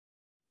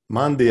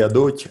Mandi a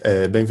tutti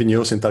e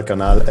benvenuti in tal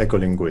canale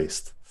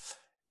Ecolinguist.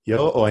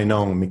 Io ho il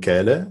nome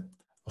Michele,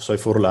 sono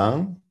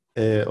Friulan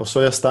e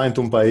sono stato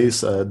in un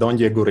paese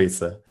dove è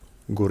Gorizia.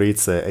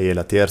 Gorizia è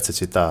la terza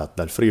città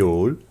dal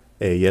Friuli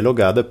e è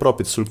locata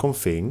proprio sul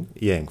confine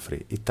tra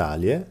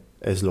Italia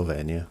e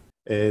Slovenia.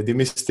 E di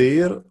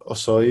mestiere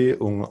sono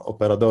un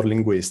operatore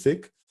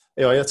linguistico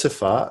e ho a che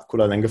fare con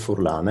la lingua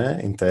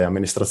furlana in te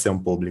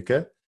amministrazioni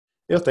pubbliche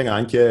e ho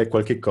anche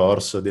qualche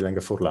corso di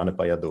lingua furlana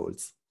per gli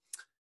adulti.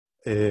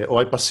 E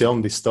ho passione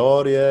di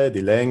storie,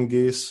 di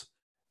lingue,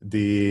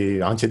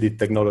 anche di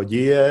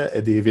tecnologie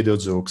e di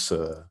videogiochi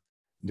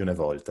di una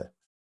volta.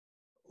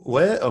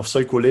 Io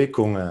sono qui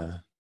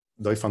con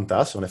due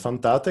fantasmi, una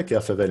fantate che ha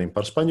fatto in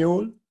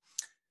spagnolo,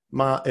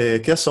 ma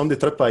che sono di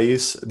tre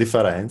paesi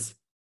differenti.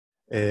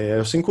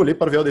 Sono qui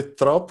per via di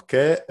troppo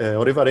che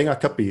arriveremo a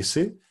capire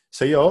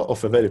se io ho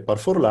fatto per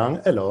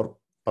furlan e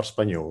loro per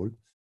spagnolo.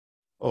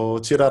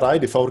 O cercherai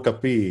di far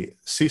capire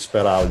sia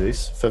per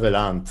audis,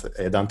 fevelant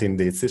e tanti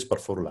indizi per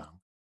furlan.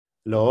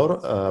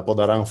 Loro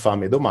potranno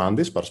farmi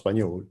domande per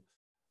spagnolo.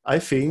 Ai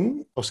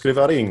fin, o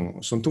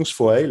scriverin su un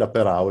sfoglio la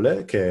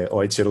parole che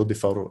ho cercato di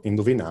far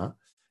indovinare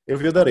e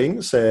vedremo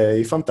se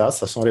i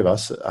fantasmi sono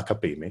arrivati a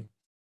capirmi.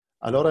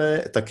 Allora,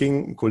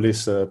 tachin con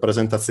le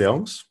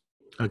presentazioni.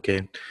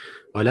 Ok,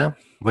 hola,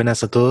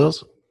 buenas a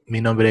todos.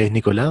 Mi nombre es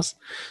Nicolás,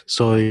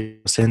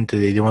 soy docente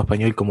de idioma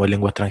español como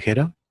lengua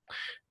extranjera.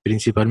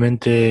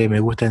 Principalmente me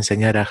gusta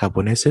enseñar a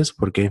japoneses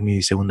porque es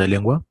mi segunda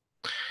lengua.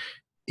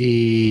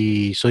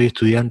 Y soy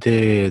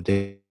estudiante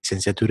de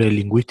licenciatura en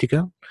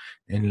lingüística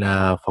en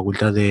la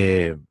Facultad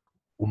de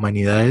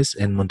Humanidades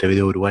en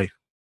Montevideo, Uruguay.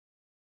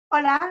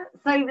 Hola,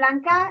 soy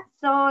Blanca,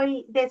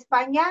 soy de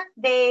España,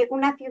 de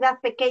una ciudad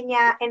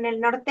pequeña en el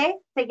norte,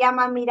 se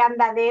llama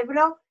Miranda de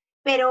Ebro,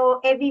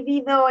 pero he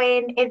vivido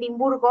en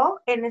Edimburgo,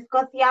 en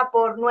Escocia,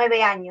 por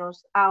 9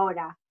 años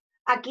ahora.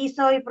 Aquí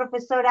soy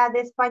profesora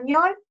de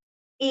español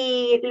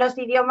y los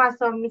idiomas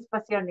son mis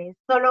pasiones.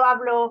 Solo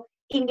hablo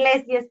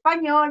inglés y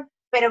español,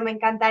 pero me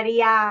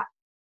encantaría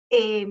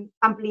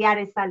ampliar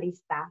esa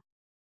lista.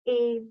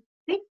 Y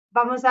sí,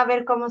 vamos a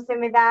ver cómo se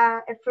me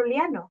da el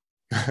fruliano.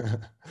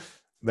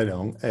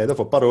 Bene, e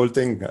dopo parole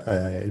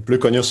il più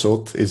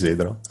conosciuto,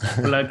 Isidro.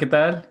 Hola, ¿qué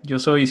tal? Yo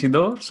soy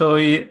Isidor,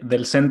 soy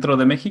del centro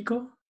de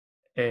México.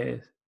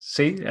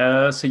 Sí,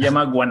 se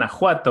llama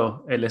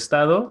Guanajuato el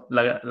estado,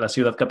 la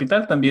ciudad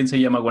capital también se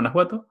llama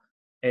Guanajuato.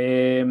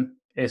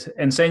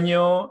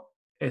 Enseño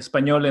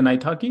español en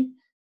Italki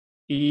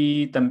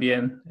y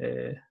también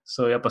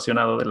soy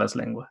apasionado de las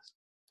lenguas.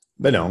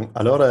 Bene,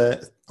 allora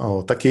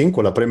ho tachin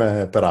con la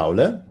prima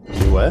parola,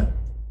 due,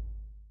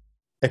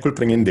 e col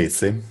primo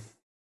indizio.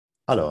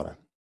 Allora,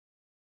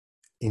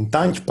 in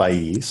tanti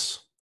paesi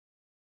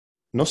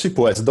non si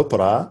può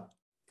sdoprare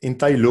in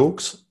tai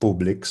luoghi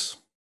pubblici.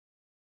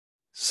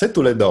 Se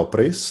tu le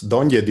dopris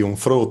d'ogni di un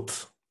frutto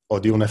o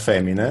di una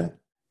femmina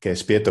che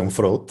spieta un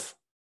frutto,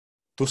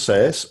 tu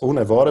sei un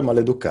evore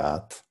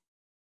maleducato.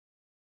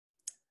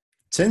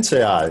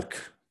 Senza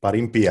alc per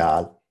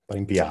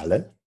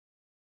impiale,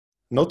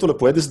 non tu le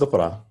puoi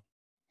sdoprare.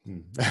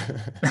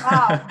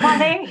 Ah,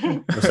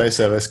 vale. No sé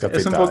si habéis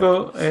Es un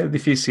capitado. poco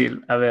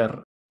difícil. A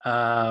ver,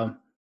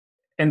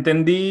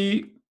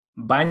 entendí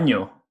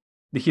baño.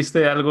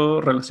 ¿Dijiste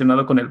algo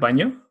relacionado con el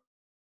baño?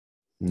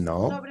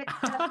 No.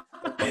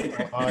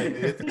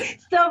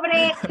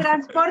 Sobre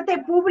transporte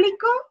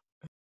público.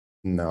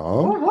 No.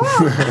 Oh, wow.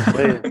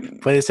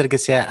 ¿Puede ser que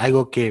sea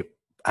algo que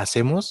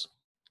hacemos?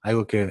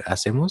 ¿Algo que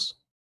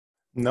hacemos?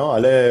 No,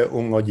 è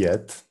un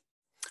oggetto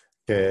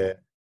che...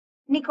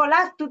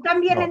 Nicolás, ¿tú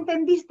también No.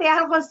 entendiste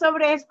algo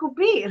sobre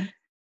escupir?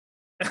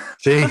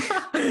 Sí,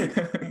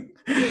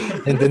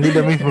 entendí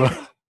lo mismo.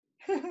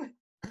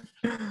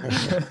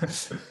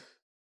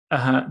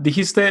 Ajá.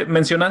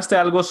 Mencionaste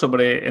algo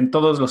sobre en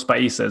todos los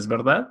países,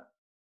 ¿verdad?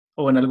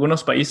 ¿O en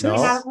algunos países? No.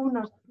 En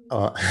algunos.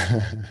 Oh.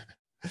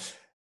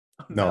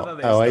 No, Nada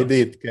de ho estos.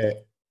 detto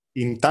che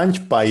in tanti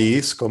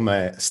paesi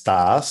come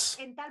stas,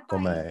 En tal país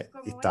come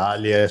como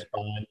Italia,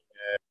 Spagna,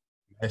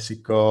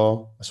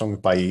 Messico, sono i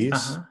paesi,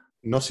 Ajá.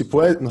 non si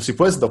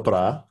può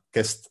sdoprare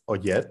questo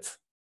oggetto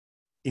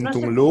in No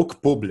un se- luogo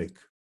pubblico,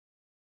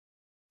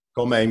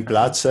 come in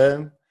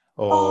piazza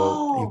o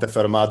Oh, in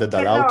fermate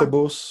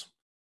dall'autobus.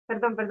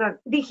 Perdón.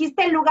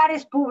 Dijiste en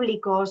lugares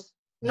públicos,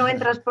 no en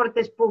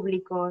transportes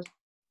públicos.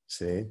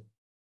 Sì.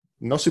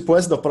 Non si può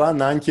sdoprare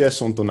neanche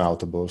su un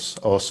autobus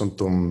o su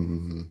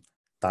un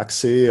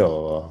taxi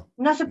o...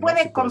 No se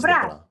puede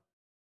comprar.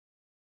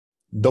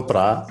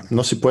 Doprare,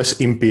 non si può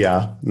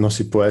impiare, non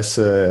si può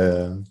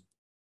Vale,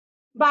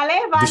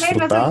 no se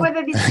disfrutar.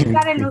 puede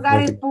disfrutar en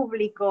lugares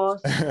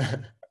públicos.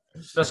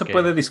 No se Ok.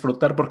 puede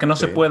disfrutar porque no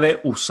se Sí.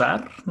 puede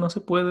usar, no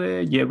se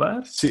puede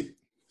llevar. Sì,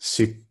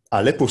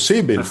 è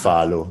possibile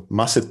farlo,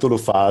 ma se tu lo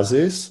fai,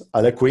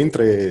 è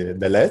quindi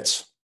de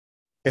legge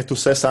e tu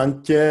sei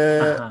anche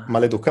Ajá.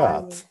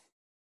 maleducato. Vale.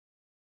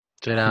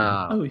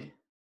 C'era... Uy.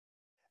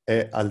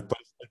 E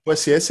può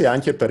essere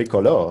anche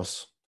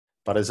pericoloso.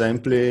 Per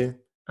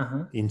esempio,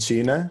 Ajá. in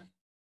Cina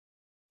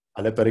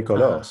è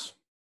pericoloso.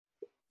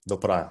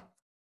 Doprà.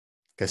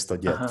 questo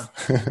jet. Ajá.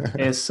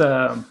 Es,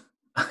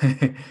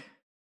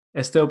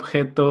 este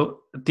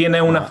objeto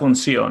tiene una Ma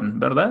función,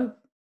 ¿verdad?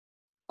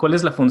 ¿Cuál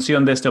es la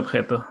función de este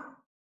objeto?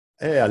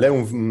 è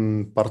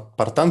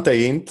partante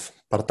int,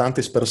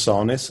 partantis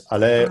persones,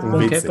 è un ¿Un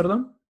qué, vizi.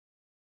 perdón?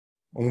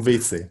 Un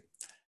vizi.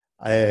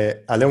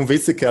 È un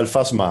vizi che al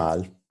fas mal.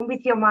 Un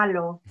vicio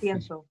malo,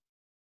 pienso.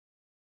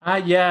 Ah,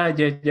 ya.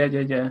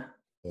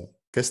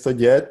 Questo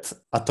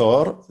jet a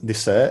Tor di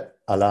sé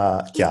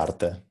alla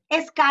chiarte.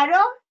 ¿Es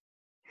caro?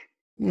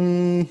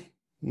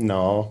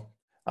 No,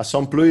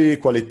 son più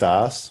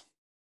qualitats.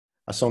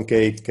 Son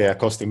che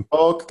accostin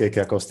poc, che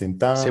accostin ¿Se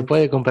tant.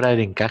 puede comprar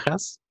en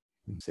cajas?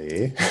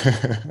 Sì.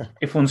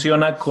 Y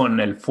funciona con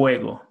el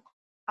fuego.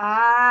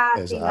 Ah,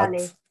 sì, Esatto.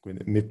 vale.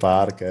 Quindi mi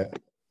pare che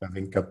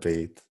abbiamo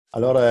capito.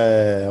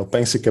 Allora,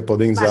 pensi che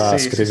potremmo già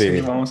Sí,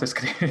 scrivere vamos a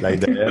escribir. la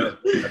idea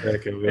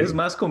che Es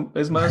más,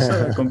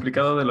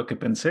 complicado de lo que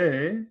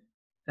pensé, ¿eh?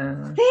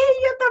 Ah. Sí,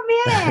 yo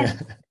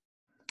también.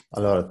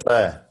 Allora,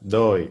 3,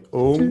 2,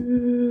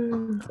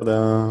 1.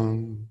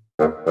 Ta-dam.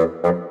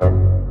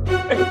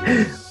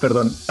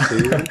 Perdón.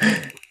 Sì.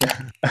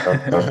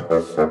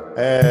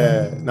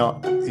 No,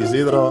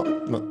 Isidro,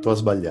 no, tu hai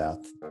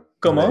sbagliato. Non è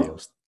 ¿Cómo?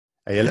 giusto.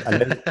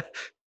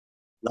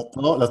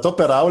 La tua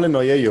parola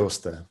non è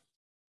giusta.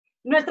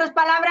 Nuestras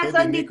palabras ¿Qué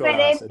son di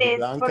Nicolás? diferentes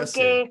Blanca,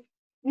 porque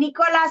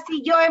Nicolás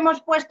y yo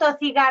hemos puesto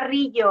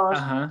cigarrillos,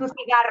 Ajá. tu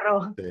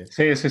cigarro.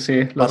 Sí,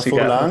 Per los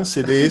Friulan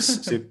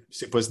cigarros.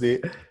 si può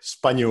dire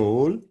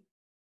spagnol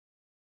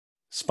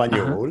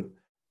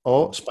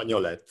o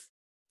spagnolet.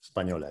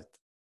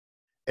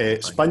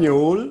 E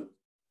spagnol,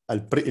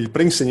 il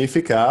primo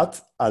significato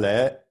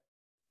è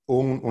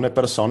una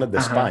persona di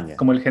Ajá, Spagna.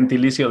 como el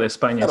gentilicio de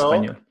España,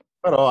 español.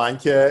 Però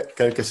anche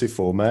quel che si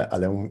fuma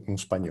è un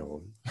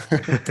spagnolo.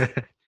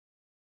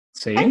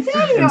 ¿Sí? ¿En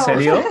serio? ¿En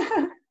serio?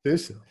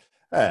 Sì.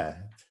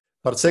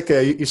 Perché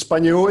che i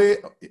spagnoli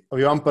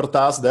avevano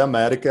portato da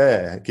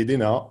America chi di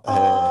no.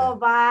 Oh,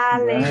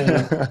 vale.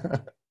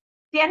 Vale.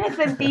 Tiene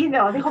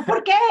sentido. Dijo,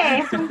 ¿por qué?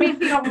 Es un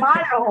vicio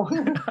malo.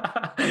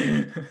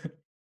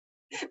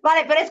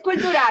 Vale, pero es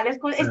cultural,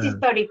 es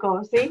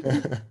histórico, ¿sí?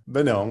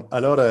 Bene,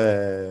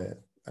 allora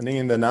andiamo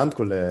in avanti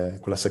con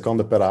la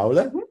seconda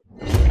parola.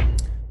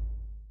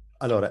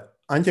 Allora,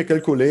 anche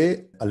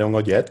calcolare è un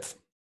oggetto,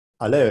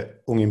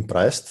 è un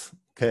imprest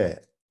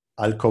che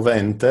al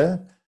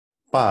covente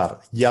per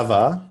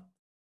chiavare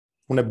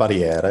una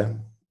barriera,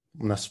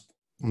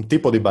 un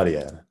tipo di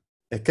barriera.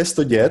 E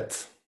questo oggetto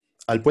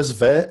al può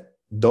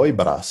avere due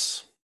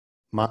braccia,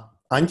 ma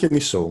anche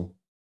nessuno.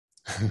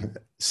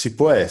 Si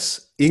può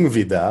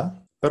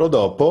invidare, però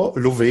dopo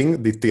lo viene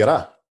di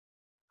tirare.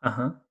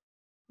 Ajá.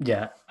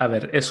 Ya, a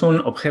ver, es un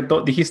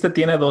objeto, dijiste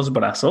tiene dos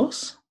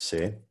brazos,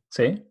 Sì,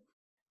 ¿sí?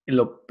 Y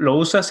lo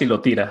usas y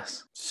lo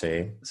tiras,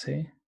 sì.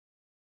 ¿sí?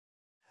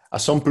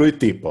 Sono più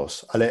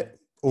tipos.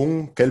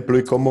 Un che è il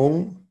più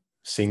comune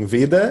si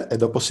invide e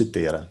dopo si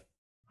tira.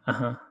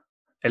 Ajá.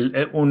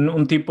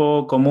 Un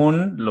tipo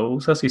común lo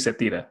usas y se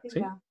tira, ¿sí?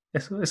 Ya.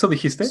 ¿Eso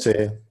dijiste?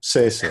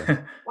 Sì.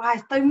 Wow,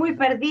 estoy muy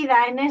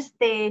perdida en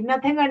no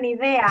tengo ni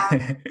idea.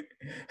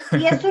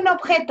 Y es un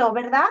objeto,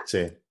 ¿verdad?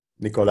 Sì.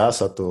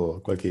 Nicolás, ¿has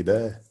tu qualche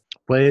idea?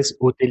 ¿Puedes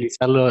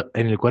utilizarlo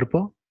en el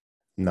cuerpo?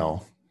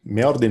 No.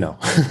 Mi ordine no.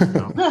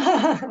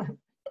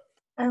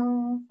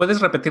 ¿Puedes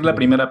repetir la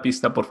primera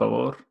pista, por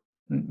favor,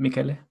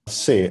 Michele?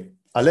 Sì,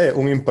 è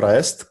un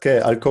imprest che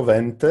al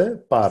covente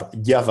per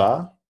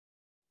chiavare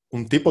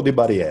un tipo di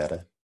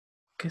barriere.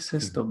 ¿Qué es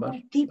esto, Bar?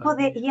 Un tipo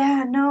de...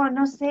 Ya,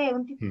 no sé.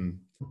 Un tipo...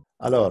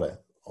 Allora,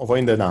 voi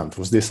in denant,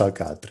 vos dis al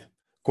altri.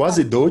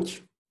 Quasi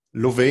tutti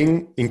lo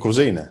vin in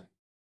cucina,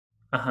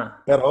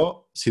 Ajá.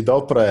 però si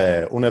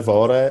dopre une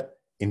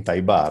ore in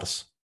tai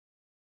bars.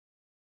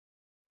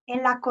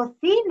 En la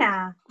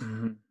cocina.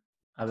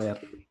 A ver.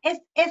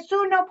 ¿Es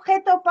un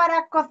objeto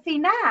para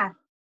cocinar?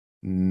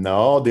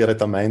 No,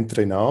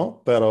 direttamente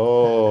no,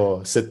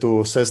 però se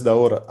tu ses da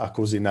ora a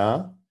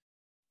cucinare,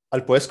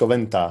 al puoi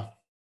scoventare.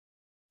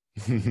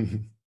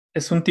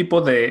 Es un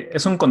tipo de...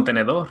 Es un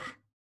contenedor.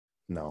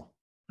 No.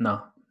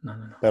 No.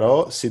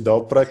 Però si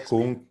dopre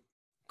con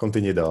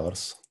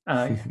contenidors.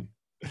 Ay.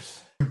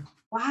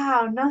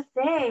 Wow, no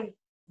sé.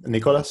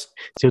 Nicolás?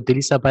 ¿Se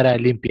utiliza para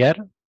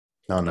limpiar?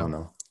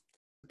 No.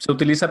 Se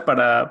utiliza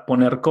para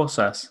poner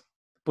cosas.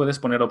 Puedes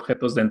poner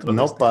objetos dentro de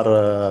No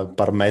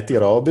per metti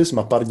robis,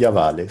 ma per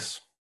chiavales.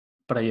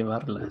 para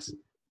llevarlas.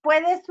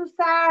 ¿Puedes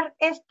usar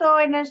esto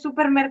en el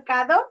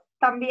supermercado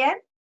también?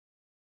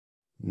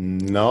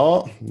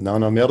 No,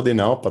 mi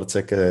ordine no,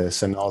 perché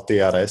se no ti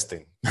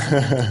arresti.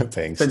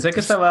 Penso. Pensé que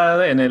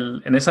estaba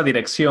en esa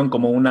dirección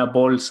como una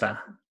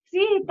bolsa.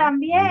 Sí,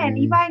 también.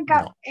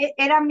 No.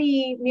 Era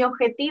mi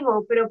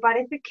objetivo, pero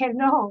parece que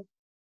no.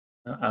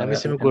 A mí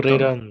se me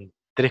ocurrieron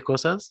tres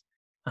cosas,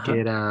 que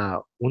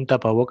era un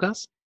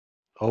tapabocas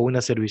o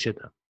una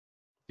servilleta.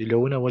 Y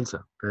luego una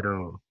bolsa,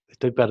 pero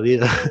estoy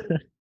perdido.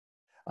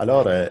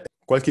 Allora,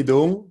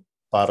 qualcuno,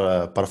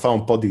 per fare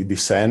un po' di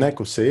scene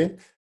così,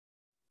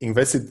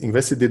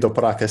 invece di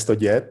doprare questo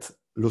jet,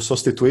 lo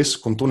sostituisce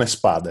con una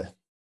spada.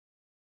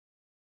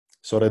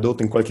 sono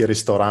ridotto in qualche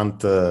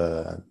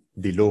ristorante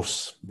di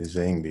lusso,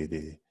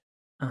 di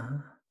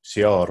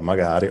signor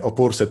magari,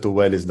 oppure se tu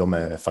vuoi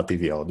dove fatti i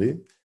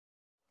viodi,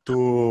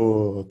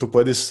 tu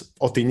puoi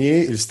ottenere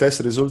il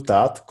stesso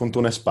risultato con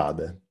una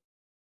spada.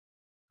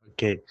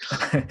 Ok.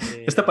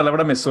 Esta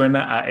palabra me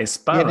suena a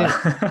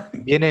espada.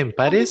 ¿Viene en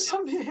pares?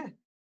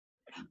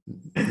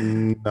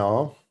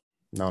 No.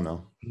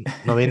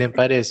 No viene en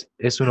pares,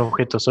 es un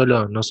objeto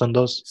solo, no son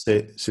dos.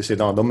 Sì,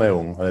 no, non è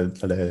uno,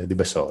 è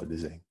di soldi,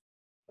 sì.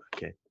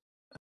 Ok.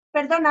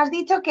 Perdón, has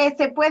dicho que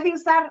se puede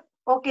usar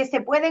o que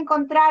se puede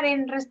encontrar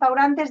en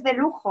restaurantes de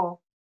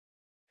lujo.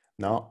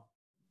 No,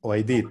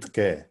 ho detto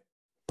che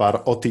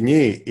per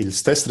ottenere il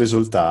stesso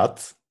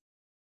risultato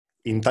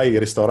in tai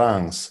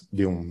ristoranti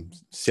di un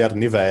certo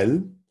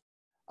livello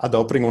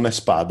adoprano una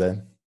spada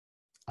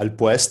al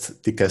posto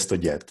di questo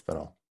jet,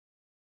 però.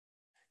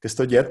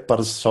 Questo jet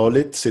per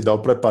solito si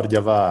dopre per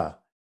llevar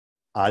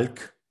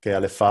alc che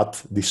è fatto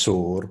di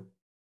sur.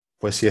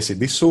 Può essere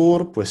di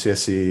sur, può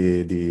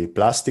essere di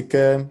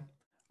plastiche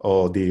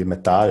o di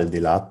metallo, di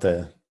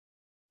latte.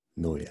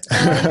 Noi.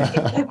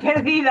 Estoy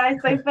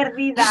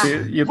perdida.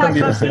 Sí, yo La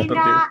también estoy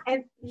cocina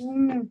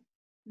perdido.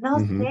 no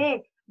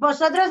sé.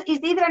 Vosotros,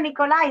 Isidro,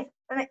 Nicolás,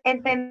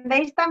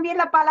 ¿entendéis también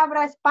la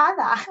palabra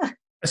espada?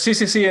 Sí,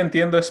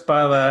 entiendo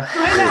espada.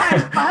 Suena a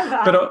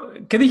espada. Pero,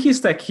 ¿qué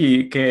dijiste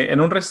aquí? Que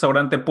en un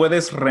restaurante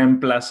puedes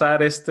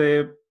reemplazar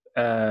este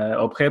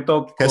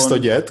objeto Questo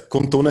con jet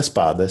con una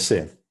spada,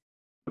 sì.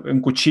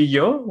 un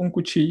cuchillo. ¿Un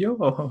cuchillo?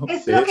 Oh.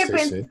 Es Sí, lo que he sí,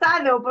 sí.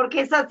 pensado,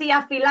 porque es así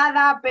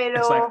afilada, pero...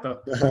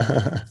 Exacto.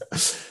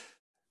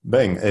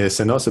 Ben,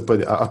 se no se può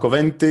dire, a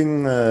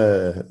coventin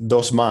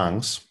dos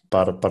mans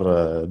per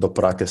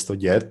doprare questo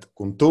jet,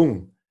 con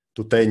tu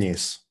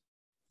tegnis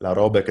la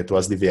roba che tu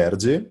has di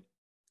vergi,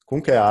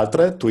 con che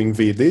altre tu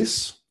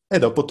invidis e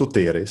dopo tu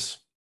tiris.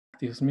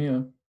 Dios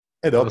mío.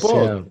 E dopo O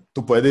sea,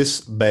 tu puoi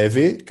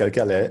bevi quel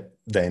che è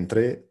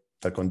dentro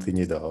del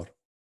contenitore.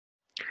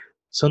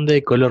 ¿son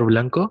de color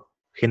blanco,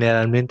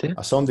 generalmente?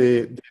 Sono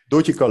di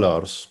 12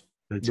 colors.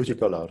 Dolce. 12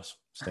 colors,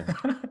 sì.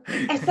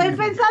 Estoy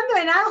pensando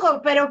en algo,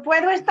 pero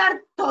puedo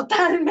estar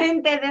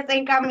totalmente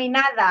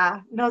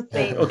desencaminada. No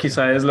sé. O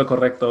quizá es lo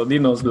correcto.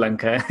 Dinos,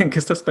 Blanca, ¿en qué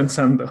estás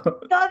pensando?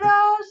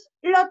 ¿Todos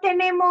lo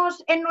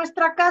tenemos en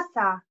nuestra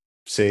casa?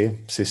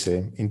 Sì.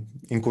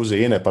 In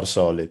cucina per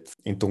solito,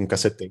 in un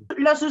cassettino.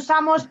 ¿Los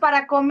usamos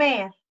para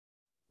comer?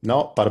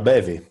 No, per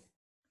bevi.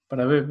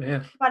 Para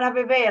beber. Para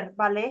beber,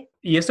 ¿vale?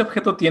 Y este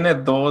objeto tiene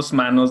dos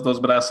manos,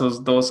 dos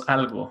brazos, dos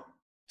algo.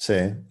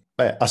 Sì.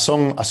 Beh,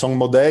 son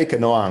modei che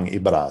non hanno i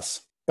bracci,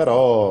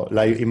 però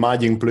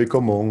l'immagine più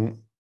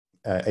comune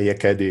è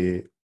che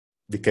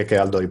di che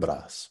ha i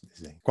bracci.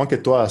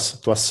 Quando tu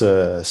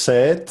has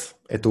sed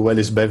e tu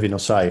vuoi bevi, non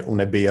sai,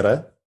 una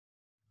birra,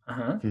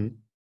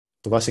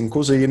 tu vas in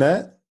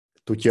cucina,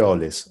 tu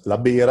chiolis la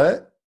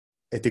birra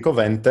e ti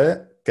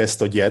covente che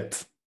sto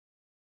jet.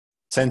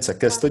 Senza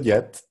che sto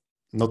jet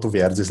non tu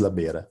viergis la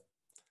birra.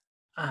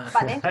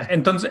 Vale.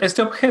 Entonces,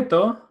 este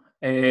objeto,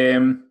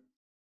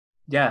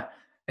 ya,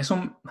 es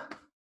un...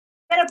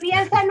 Pero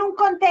piensa en un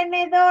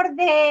contenedor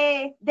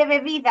de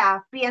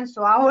bebida,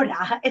 pienso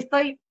ahora.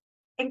 Estoy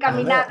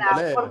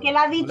encaminada, porque él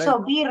ha dicho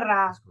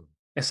birra.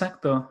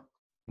 Exacto.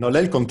 Non è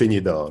il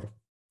contenitore,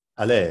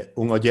 è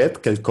un oggetto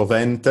che il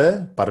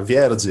covente per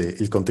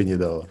viergi il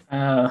contenitore.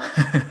 Ah,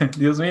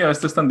 Dios mío,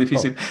 esto es tan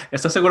difícil.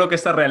 ¿Estás seguro que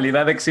esta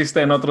realidad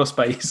existe en otros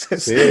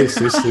países? Sì.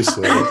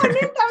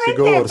 Honestamente,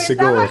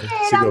 Sicuro. que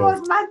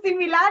éramos más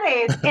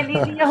similares el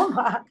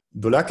idioma.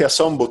 Dulà che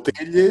son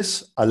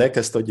bottiglis, è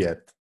questo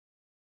oggetto.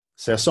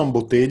 Se son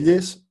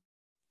bottiglis,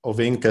 o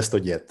vin questo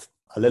oggetto.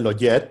 È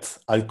l'oggetto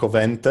al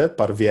covente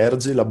per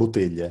viergi la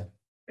bottiglia.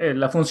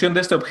 La función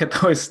de este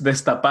objeto es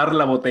destapar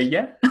la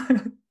botella.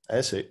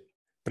 Sì.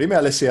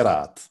 Prima è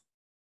sierat.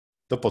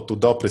 Dopo tu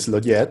dopris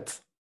l'oggetto,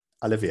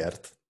 è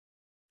viert.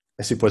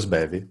 E si può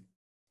sbevi.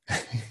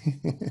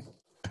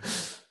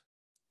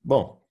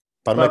 Bon,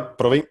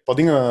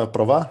 podem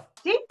provar?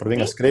 Sí,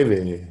 Podem sí.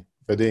 scrivere?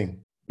 Vedi?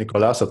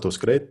 Nicolás, tu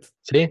scritto?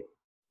 Sí.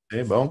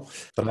 Sì, bon.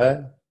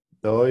 3,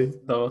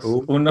 2, 2,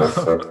 1. 1,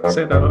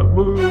 0.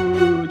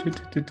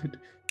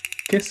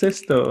 ¿Qué es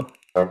esto?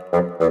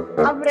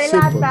 Abre Sì,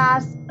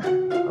 latas.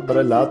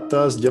 Abre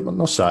latas,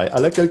 non sai,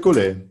 è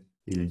calcolé.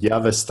 Il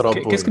llave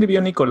stroppo. ¿Qué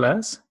escribió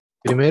Nicolás?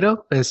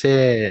 Primero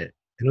pensé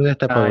en un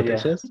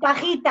destapabotellas.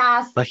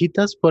 Cajitas.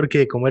 Bajitas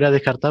porque como era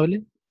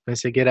descartable,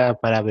 pensé que era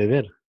para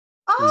beber.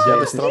 Il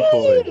llave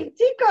stroppo. Sí,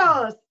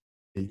 chicos.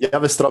 Il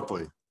llave stroppo.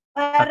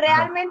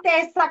 Realmente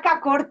es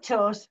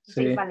sacacorchos.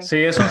 Sí, Vale. sí,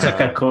 es un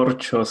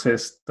sacacorchos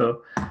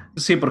esto.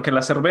 Sí, porque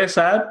la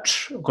cerveza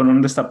con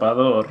un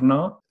destapador,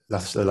 ¿no?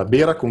 La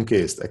birra con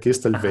questo, e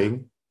questo è il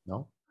vin,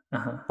 no?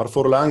 Ajá. Per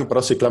Friulan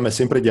però si chiama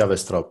sempre llave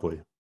stroppo.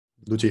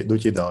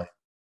 Duci doi.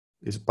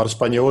 Per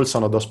spagnolo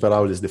sono dos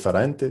paraules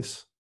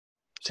differentes.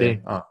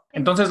 Sí.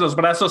 Entonces los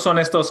brazos son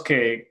estos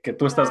que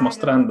tú estás Claro,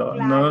 mostrando,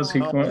 claro. ¿no? Sí,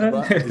 No,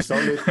 como... di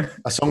solito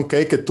sono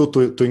che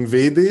tu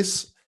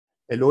invidis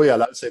e lui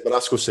alza i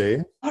bracci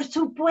così. Por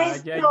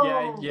supuesto.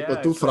 ya.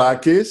 Tu claro,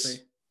 frachis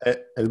sí.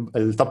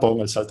 El tapón,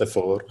 el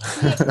saltefor.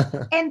 Sí,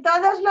 en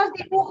todos los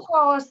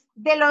dibujos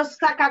de los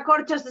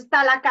sacacorchos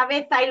está la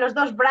cabeza y los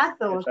dos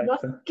brazos.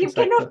 Exacto, ¿Qué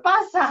exacto. nos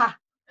pasa?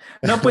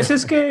 No, pues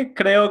es que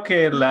creo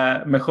que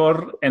la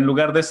mejor, en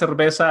lugar de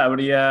cerveza,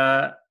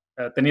 habría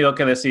tenido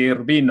que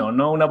decir vino,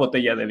 ¿no? Una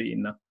botella de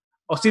vino.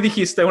 ¿O sí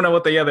dijiste una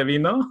botella de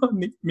vino,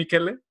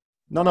 Michele?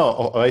 No,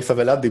 ho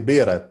favelat di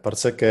birre,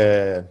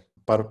 perché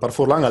per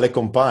Furlan alle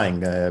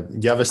compagne,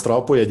 Giaves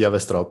Tropui e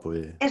Giaves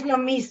Tropui. Es lo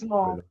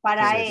mismo Bueno,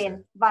 para sí, él,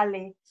 sí.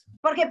 vale.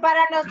 Porque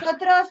para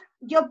nosotros,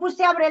 yo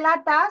puse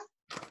abrelatas,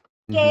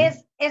 que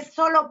es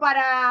solo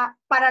para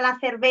la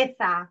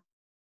cerveza.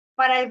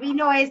 Para el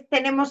vino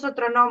tenemos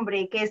otro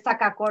nombre, que es Hai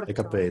sacacorcho,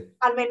 capito.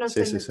 al menos Sì,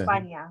 en sì, sì.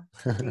 España.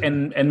 Sí.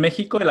 En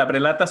México el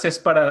abrelatas es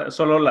para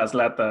solo las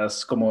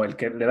latas, como el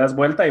que le das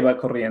vuelta y va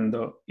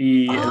corriendo.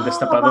 Y el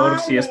destapador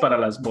sí es para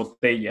las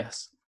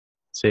botellas.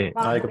 Sí. Hai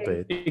Vale.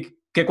 capito. Y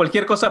que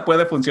cualquier cosa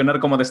puede funcionar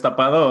como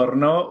destapador,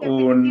 ¿no?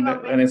 Un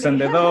Efectivamente.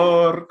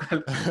 encendedor,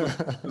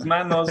 tus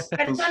manos,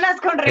 Personas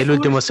con recursos. El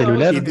último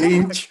celular. I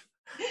dinci.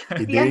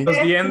 I dinci.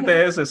 los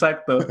dientes,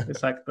 exacto,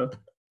 exacto.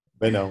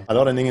 Bene,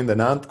 allora andiamo in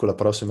denant con la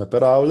prossima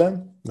parola,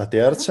 la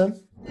terza.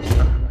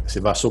 Si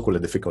va su con le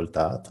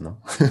difficoltà,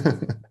 no?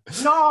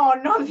 No,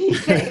 no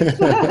dices.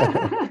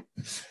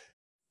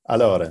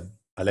 Allora,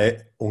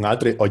 è un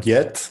altro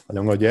oggetto, è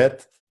un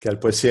oggetto che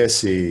può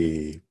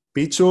essere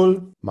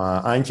piccolo, ma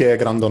anche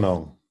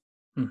grandonon.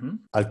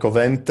 Al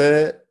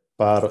covente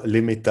per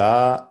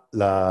limitare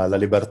la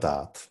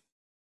libertà.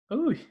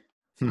 Uy.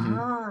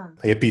 Ah.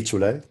 È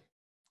piccolo,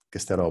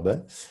 queste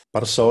robe.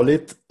 Per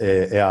solito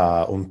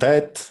ha un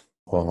tetto,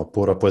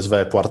 oppure può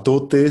essere per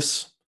tutti,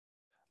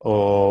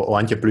 o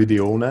anche più di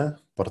una,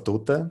 per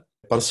tutte.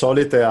 Per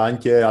solito ha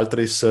anche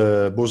altri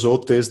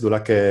busotti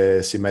dove che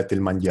si mette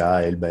il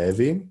mangiare e il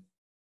bevi,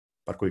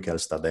 per cui che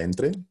sta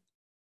dentro.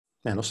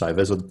 Non sai,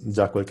 avevo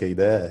già qualche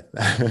idea.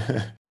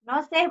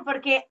 No sé,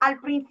 porque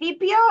al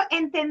principio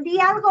entendí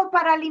algo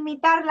para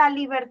limitar la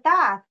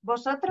libertad.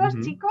 ¿Vosotros,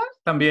 chicos?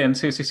 También,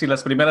 sí,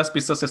 las primeras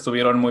pistas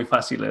estuvieron muy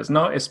fáciles,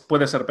 ¿no?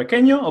 Puede ser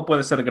pequeño o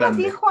puede ser ¿Nos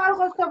grande. dijo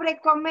algo sobre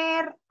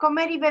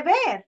comer y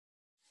beber?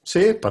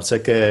 Sì,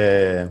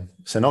 perché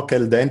se no che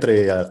il dentro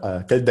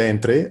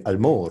al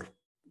muro,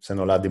 se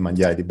non l'ha di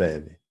mangiare e di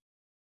bevi.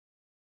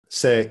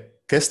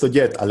 Se questo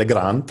oggetto è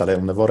grande, è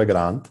un lavoro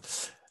grande,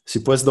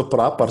 si può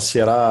sdoprare per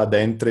sierà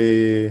dentro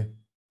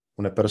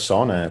una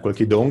persona,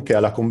 qualcuno che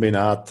ha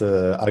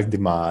combinato al di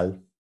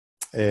male.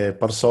 E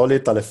per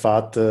solito è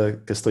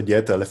fatto, questo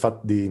oggetto è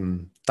fatto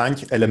di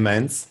tanti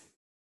elementi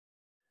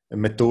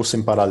messi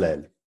in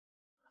parallelo.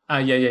 Ah,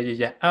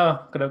 ya.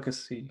 Ah, creo que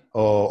sí.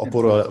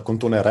 Oppure con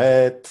una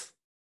red.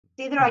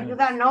 Isidro,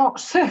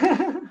 ayúdanos.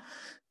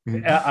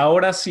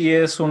 Ahora sí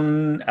es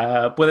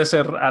puede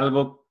ser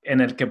algo en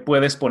el que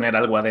puedes poner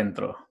algo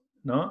adentro,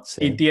 ¿no?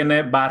 Sí. Y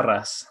tiene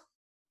barras.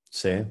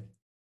 Sí.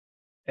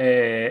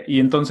 Y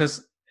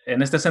entonces,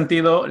 en este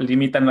sentido,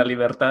 limitan la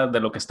libertad de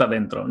lo que está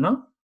dentro,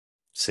 ¿no?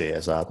 Sí,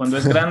 exacto. Cuando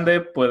es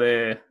grande,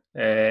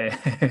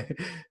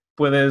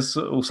 puedes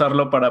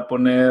usarlo para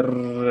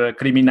poner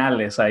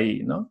criminales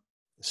ahí, ¿no?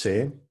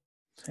 Sì.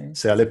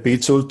 Se alle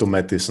piccole tu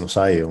metti, non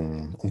sai,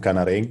 un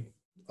canarin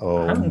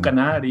o Ajá, un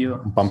canario.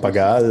 un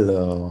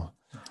pampagallo.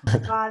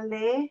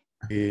 Vale.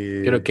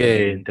 Creo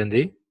que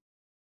entendí.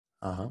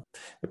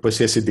 E poi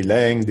si essi di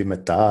legno, di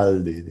metallo,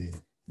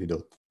 di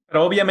tutto.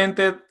 Pero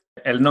obviamente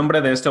el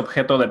nombre de este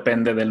objeto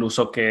depende del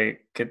uso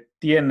que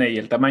tiene y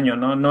el tamaño,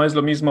 ¿no? No es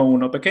lo mismo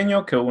uno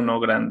pequeño que uno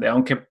grande,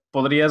 aunque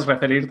podrías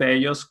referirte a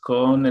ellos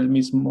con la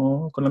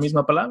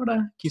misma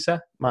palabra,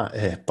 quizá. Ma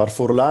per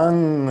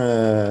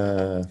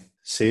Furlan,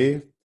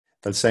 sì,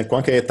 nel senso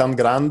anche è tan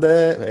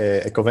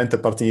grande e covente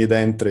partire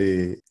dentro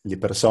le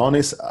persone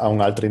ha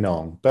un altro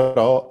nome,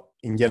 però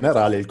in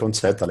generale il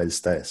concetto è il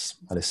stesso,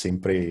 è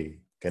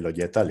sempre che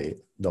l'oggetto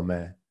lì,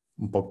 dove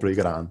un po' più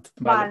grande.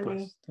 Vale, Vale.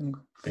 pues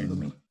tengo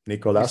mi...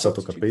 Nicolás, ¿has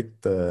tu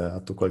capito?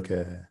 ¿Has tu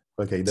qualche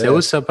idea? Se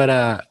usa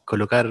para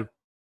colocar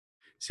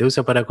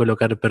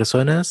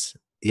personas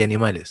y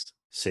animales.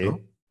 Sì,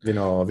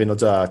 ¿no? vino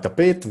già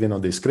capito, vino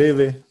di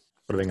scrivi,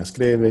 proviamo a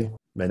scrivi.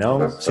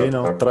 Bene, sì,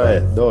 no,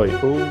 3, 2,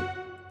 1,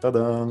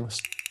 ta-da!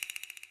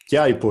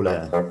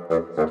 Schiaipule.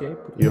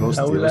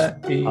 Aula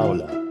y...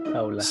 Aula.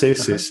 Aula. Sì,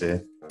 Ajá.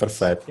 sì,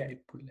 perfetto.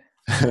 Schiaipule.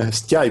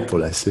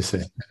 Schiaipule,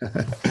 sì.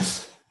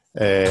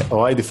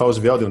 O hai di fare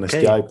sviodi una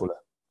schiaipule?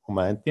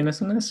 Momento.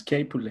 Tienes una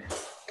schiaipule.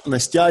 Una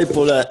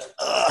schiaipule.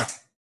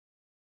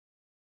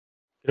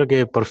 Creo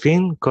que por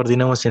fin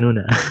coordinamos en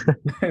una.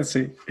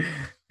 Sí.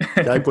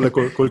 Schiaipule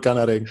col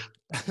canarengo.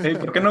 Hey,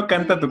 ¿por qué no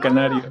canta tu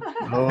canario?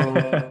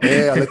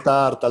 Alle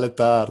tard,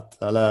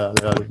 alla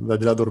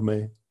di là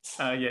dormire.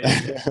 Ah, ya.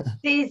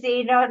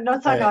 Sí,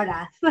 no son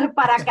horas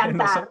para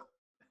cantar.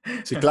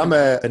 Si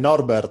chiama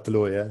Norbert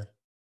lui,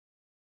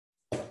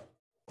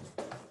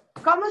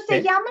 ¿Cómo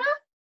se llama?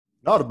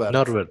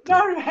 Norbert.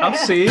 Ah,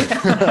 sí.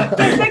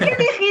 Pensé que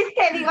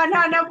dijiste, digo,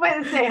 no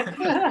puede ser.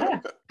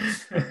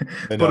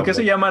 ¿Por qué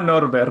se llama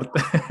Norbert?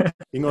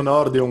 In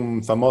onore di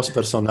un famoso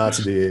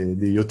personaggio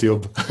di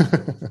YouTube.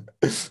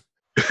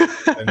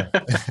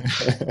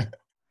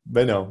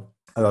 Bene,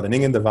 allora,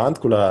 andiamo in avanti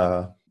con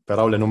la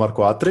parola numero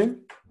 4.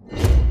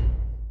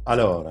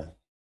 Allora,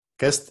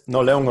 questo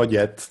non è un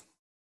oggetto.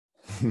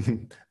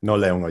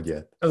 Non è un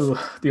oggetto.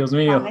 Dios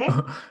mío.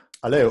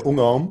 Vale. È un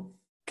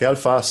uomo che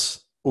fa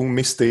un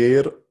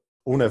mistero,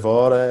 un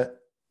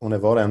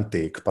evore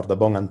antico, per da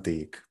buon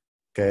antico.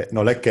 Che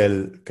non è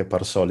che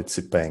per solito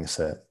si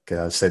pensa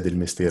che è il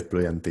mistero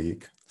più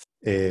antico.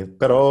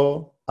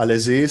 Però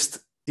esiste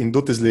in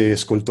tutte le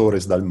sculture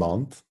del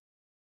mondo,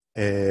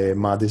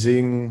 ma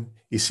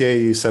i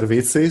suoi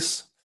servizi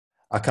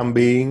a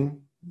cambiare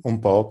un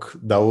po'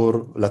 da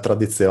la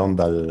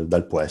tradizione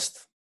del puesto.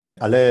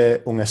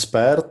 È un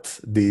esperto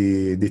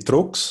di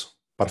trucks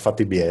per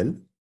fatti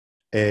biel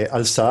e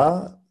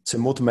sa se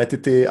molto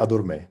mettiti a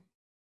dormire.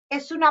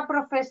 Es una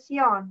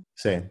profesión.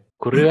 Sì.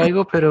 Ocurrió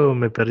algo, pero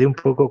me perdí un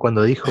poco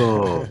cuando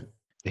dijo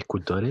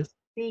escultores.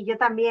 Sí, yo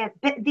también.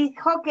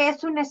 Dijo que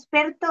es un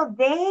experto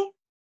de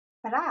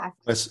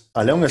tracks.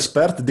 È un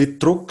esperto di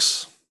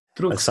trucks.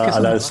 Trucs, Sa, ¿qué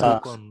son? sa,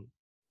 Con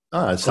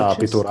sa coches.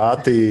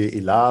 pitturati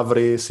i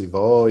lavri, i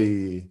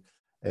voi,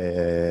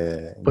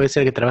 Puede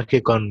ser que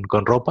trabaje con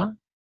ropa.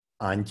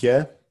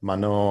 anche, ma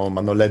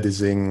non è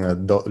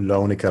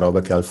l'unica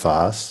roba che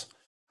fa.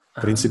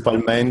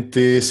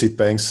 Principalmente si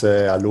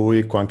pensa a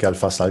lui quando al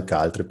fa anche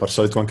altri, per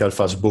solito quando al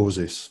fa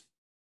busis.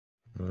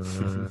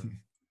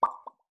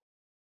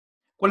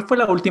 ¿Cuál fue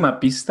la última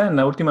pista? En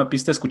la última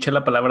pista escuché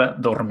la palabra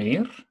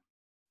dormir.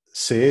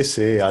 Sì,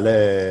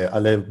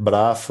 è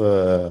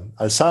bravo,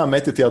 al sa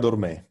mettiti a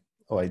dormire,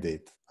 ho hai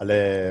detto.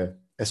 È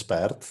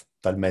esperto,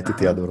 tal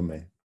mettiti a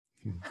dormire.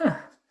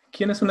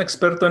 ¿Quién es un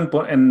experto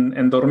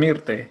en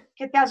dormirte?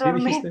 Que te ¿Sí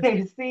dijiste?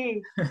 adormeces,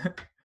 sí.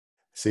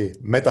 Sì,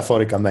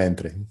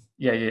 metaforicamente.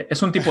 Ya.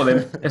 ¿Es un tipo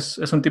de,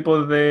 es un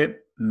tipo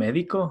de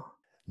médico?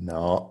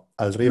 No,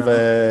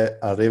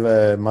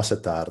 arriva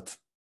más tardi,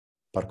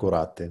 per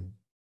curate.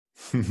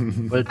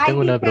 Pues Hay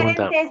tengo una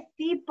pregunta. diferentes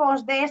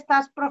tipos de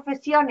estas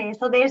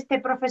profesiones o de este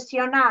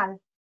profesional.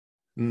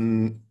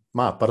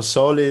 Ma per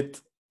solito,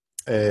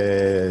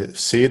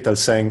 sì, nel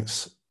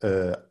senso,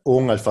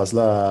 un al fa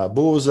la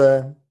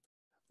buse,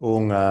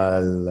 un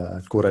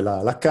al cura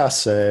la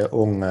cassa,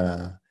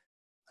 un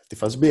ti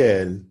fa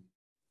sbiel,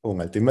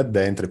 un al ti mette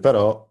dentro,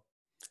 però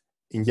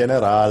in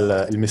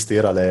generale il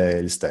mestiere è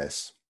il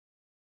stesso.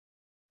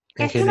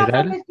 En ¿Es una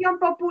general, profesión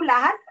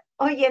popular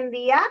hoy en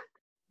día?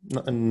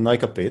 No, non hai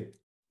capito?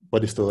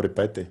 Poi sto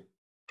ripeti.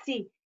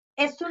 Sí.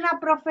 ¿Es una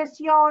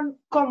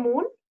profesión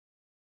común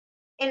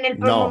en el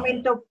No.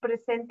 momento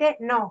presente?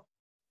 No.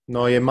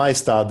 Non è mai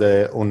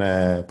stata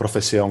una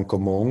professione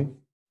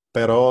comune,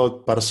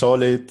 però per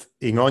solito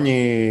in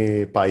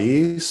ogni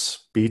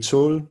paese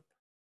piccolo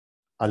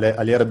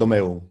era come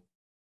un.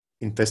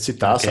 In te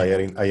città Ok.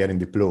 erano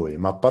di più,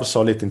 ma per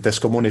solito in te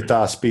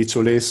comunità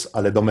piccole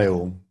è come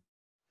un.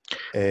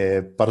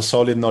 E per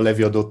solito non le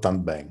vedo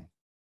tanto bene.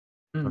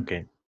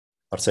 Ok.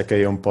 Perché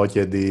io un po'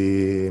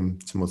 di,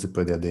 come si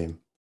può dire,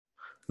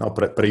 no,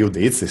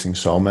 pregiudizi,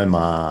 insomma,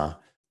 ma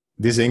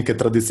dicono che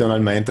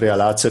tradizionalmente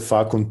la si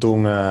fa con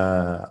un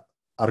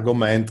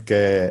argomento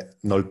che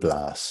non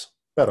piace.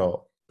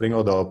 Però, prima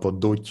o dopo,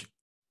 tutti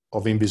ho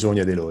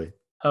bisogno di lui.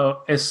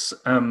 Oh,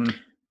 es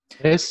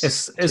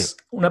Sí.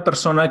 una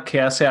persona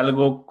que hace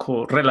algo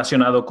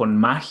relacionado con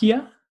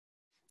magia.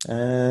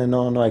 No,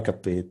 non hai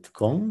capito.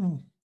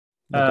 Con?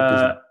 Non Uh,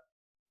 capisco.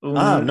 No.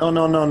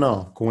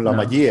 Con la No.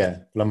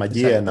 magia. La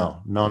magia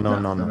Exacto. no.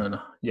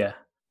 No. Ya.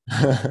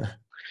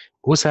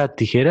 ¿Usa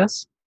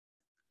tijeras?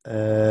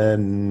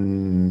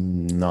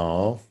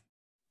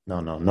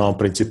 No,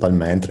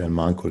 principalmente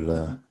manco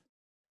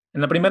En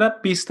la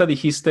primera pista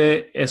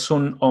dijiste es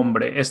un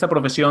hombre. ¿Esta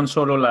profesión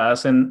solo la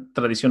hacen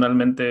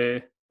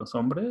tradicionalmente los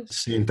hombres?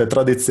 Sì, in te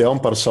tradizione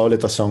per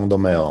solito sono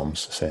come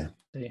homs, sì.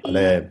 Sí.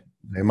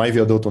 Hai mai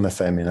veduto una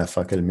femmina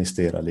fa che il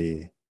mistero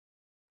lì?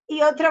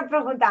 Y otra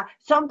pregunta,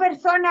 ¿son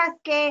personas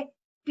que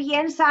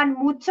piensan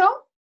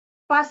mucho?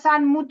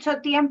 ¿Pasan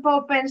mucho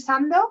tiempo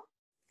pensando?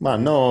 Ma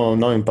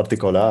no in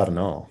particolare,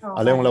 no. No,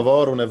 È un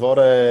lavoro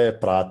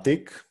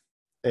pratico,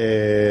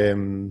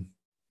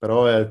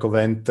 però è il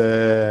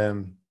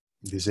covente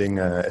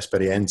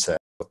esperienze,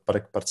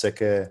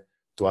 perché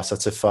tu hai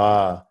a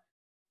fare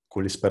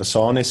con le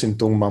persone in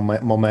un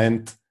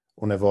momento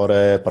un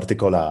lavoro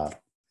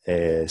particolare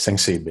e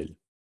sensibile.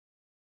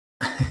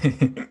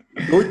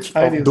 Tutti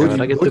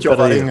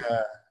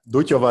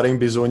avremo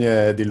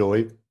bisogno di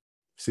lui,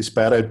 si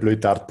spera il più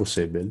tardi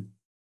possibile.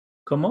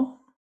 ¿Cómo?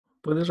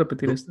 ¿Puedes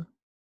repetir esto?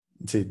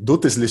 Sì,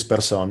 tutte le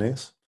persone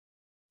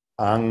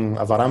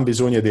avranno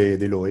bisogno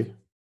di lui.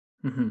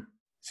 Uh-huh.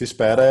 Si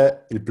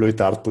spera il più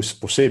tardi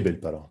possibile,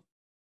 però.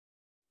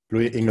 Più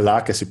in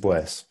là che si può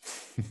essere.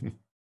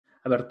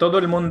 A ver, todo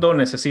el mundo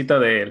necesita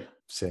de él.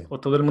 Sì. O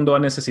todo el mundo ha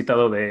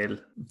necesitado de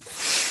él.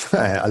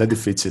 È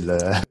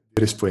difficile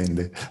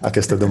rispondere a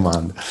questa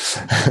domanda.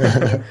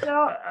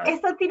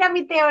 Esto tira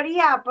mi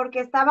teoría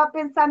porque estaba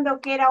pensando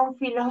que era un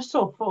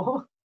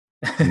filósofo.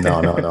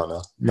 No.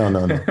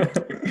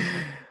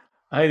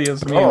 Ay,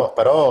 Dios mío.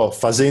 Però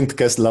facendo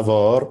questo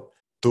lavoro,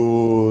 è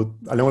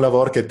un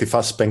lavoro che ti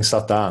fa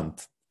pensare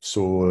tanto.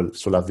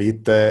 sulla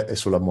vita e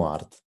sulla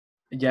muerte.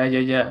 Ya.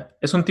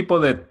 ¿Es un tipo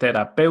de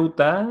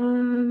terapeuta,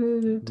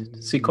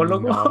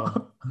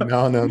 psicólogo?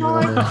 No.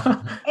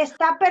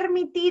 ¿Está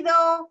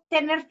permitido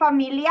tener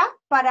familia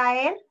para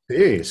él?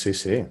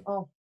 Sì.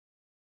 Oh.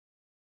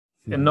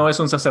 No es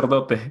un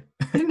sacerdote.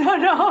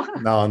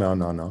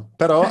 No.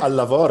 Però al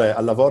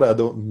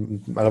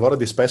lavoro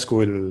di spes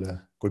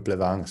col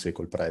plevan, sì,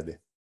 col predi.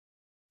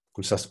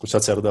 Col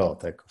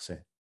sacerdote, ecco, sì.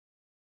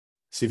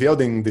 Si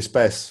vedono di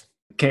spes.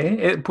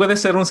 ¿Qué? ¿Puede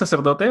ser un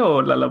sacerdote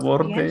o la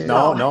labor de...?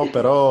 No,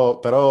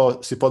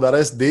 però si può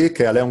dare di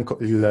che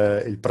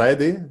il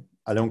predi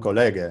è un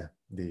collega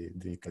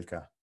di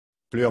qualcuno.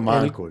 Più o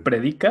meno. ¿Él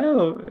predica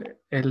o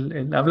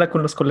él habla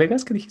con los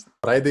colegas? ¿Qué dijiste?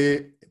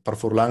 Predi per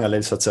Furlan è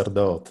il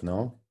sacerdote,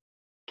 no?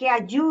 Que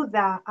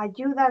ayuda al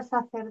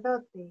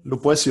sacerdote. Lo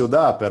puoi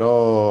aiutare,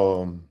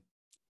 però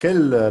che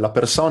la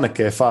persona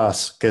che fa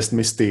questo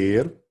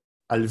mestiere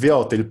al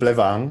viot il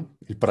plevan,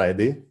 il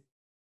predi,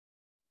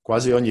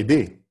 quasi ogni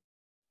dì,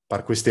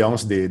 per questioni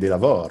di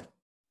lavoro.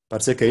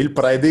 Perché il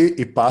predi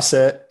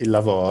passa il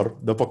lavoro,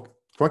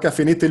 dopo quando ha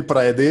finito il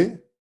predi,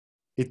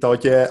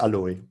 toglie a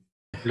lui.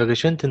 Lo que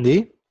yo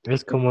entendí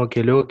es como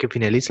que luego que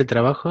finaliza el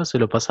trabajo se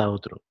lo pasa a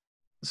otro.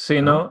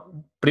 Sí,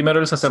 ¿no? Primero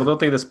el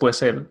sacerdote y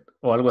después él,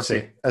 o algo así.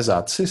 Sí,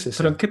 esatto, sì.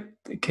 ¿Pero qué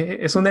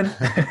es una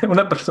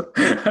persona?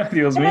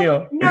 Dios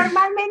mío.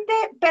 Normalmente,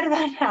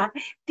 perdona,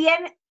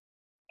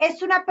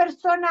 es una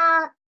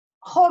persona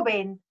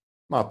joven.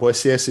 Ma può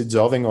essere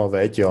giovane o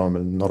vecchio,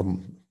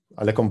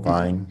 alle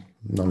compagne,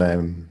 non è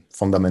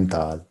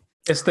fondamentale.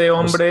 ¿Este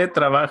hombre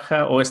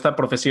trabaja o esta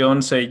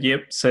profesión se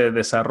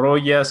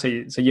desarrolla,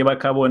 se lleva a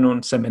cabo en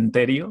un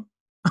cementerio?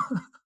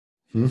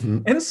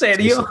 Mm-hmm. ¿En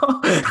serio?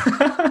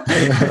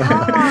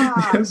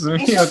 Dios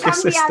mío, ¿qué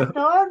es esto?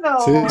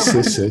 Todo.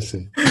 Sì.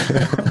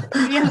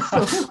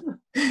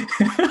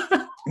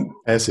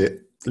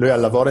 Sì, lui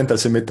lavora nel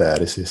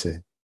cimitero, sì.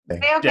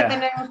 Creo que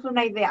tenemos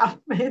una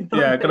idea.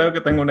 Ya, creo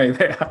que tengo una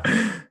idea.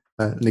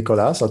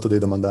 Nicolás, ¿tú te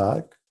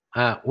demandar?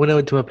 Una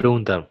última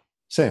pregunta.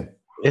 Sí.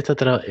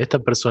 ¿Esta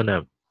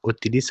persona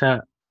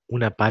utiliza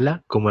una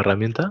pala como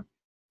herramienta?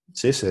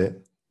 Sì.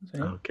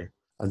 Ok.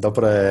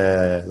 Dopo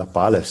la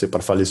pala, sì,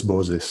 per fare gli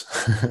sbosis.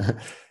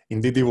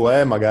 In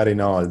DDW magari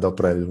no,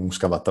 dopo un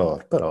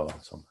scavatore, però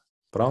insomma.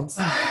 Pronto?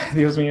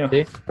 Dios mío.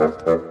 ¿Sí?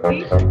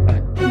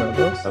 Uno,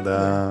 dos.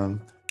 Ta-da.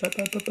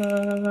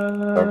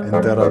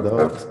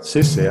 Enterrador.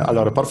 Sì.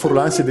 Allora, per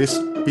Furlan si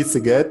dice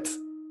pizziget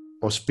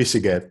o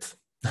spisiget.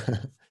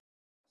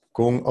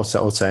 Con o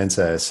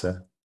senza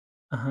S.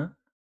 Ajá.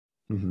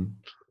 Mm-hmm.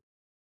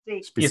 Sí.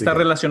 ¿Y está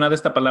relacionada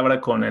esta palabra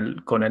con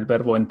el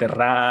verbo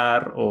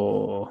enterrar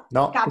o...?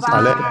 No,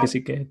 cavar.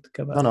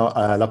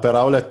 la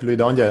parola più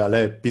idonea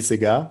è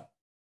pizziga,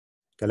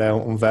 che è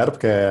un verbo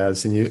che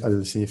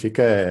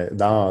significa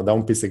da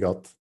un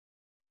pizzigotto.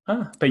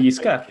 Ah,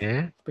 pellizcar.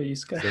 ¿Qué?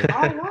 Pellizcar.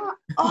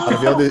 Oh.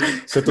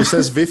 Se tu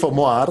sei vivo o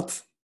muerto.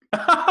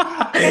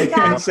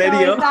 ¿En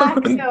serio?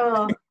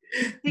 Exacto.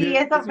 Sí,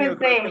 eso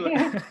pensé.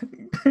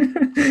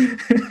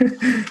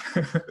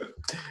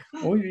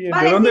 Muy bien.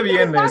 ¿De dónde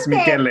vienes,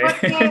 Michele?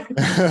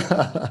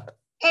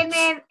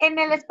 En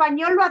el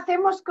español lo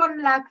hacemos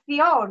con la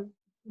acción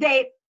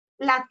de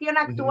la acción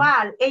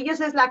actual.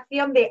 Ellos es la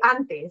acción de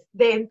antes,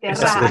 de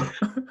enterrar.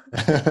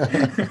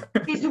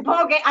 Y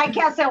supongo que hay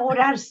que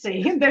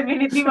asegurarse,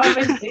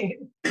 definitivamente.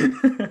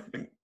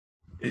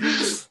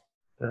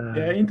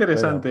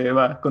 Interesante,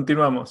 va,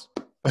 continuamos.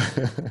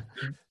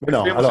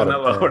 No, Estoy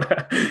emocionado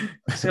ahora.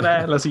 ¿Qué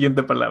será la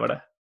siguiente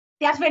palabra?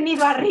 Te has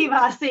venido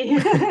arriba, sí.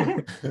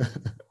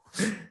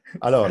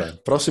 Allora,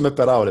 prossime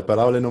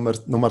parole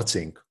numero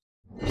 5.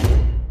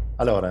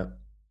 Allora,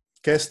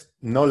 questo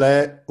non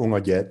è un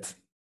oggetto.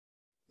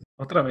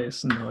 Otra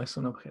vez, no es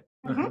un objeto.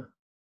 Uh-huh.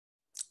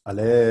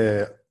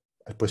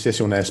 Può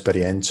essere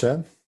un'esperienza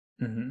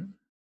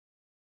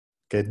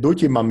che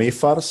tutti i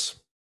mammiferi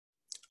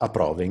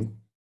approvano.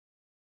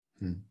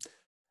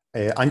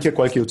 E anche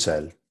qualche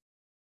uccello.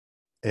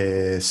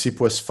 Si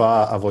può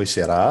fare a voi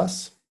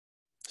seras,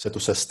 se tu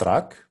sei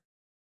strac,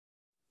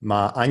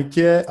 ma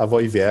anche a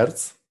voi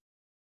verz,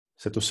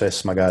 se tu sei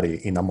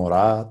magari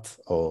innamorato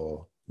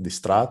o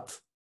distratto,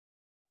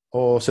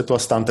 o se tu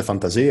hai tante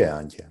fantasie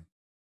anche.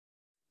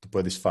 Tu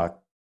puoi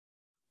fare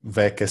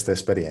queste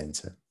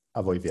esperienze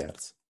a voi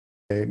verz.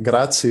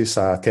 Grazie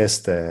a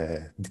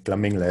queste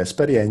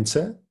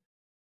esperienze,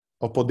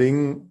 ho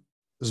potuto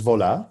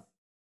svolare,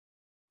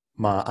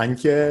 ma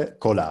anche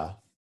colare.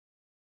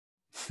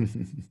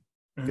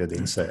 Che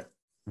din se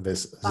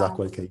ha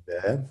qualche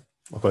idea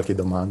o qualche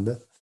domanda,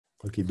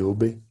 qualche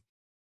dubbio?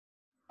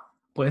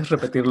 ¿Puedes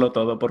repetirlo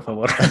todo, por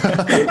favor?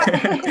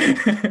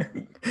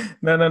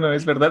 No,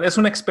 es verdad. Es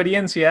una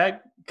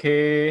experiencia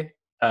que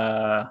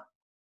nos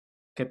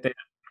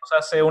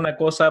hace una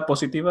cosa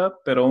positiva,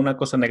 pero una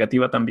cosa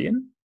negativa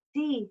también.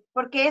 Sí,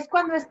 porque es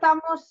cuando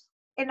estamos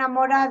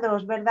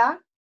enamorados, ¿verdad?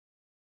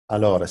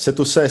 Allora, se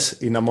tu sei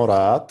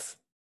innamorato,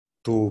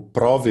 tu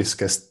provi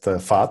questo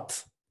fatto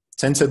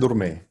senza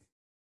dormire.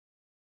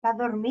 Está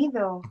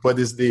dormido.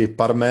 Puedes dire,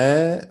 per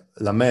me,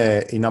 la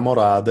me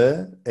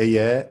innamorata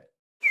è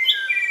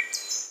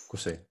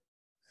così,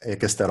 e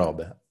queste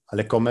robe.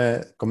 È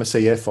come se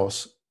io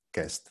fossi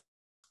questo.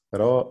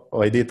 Però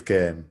ho detto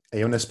che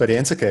è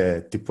un'esperienza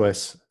che ti può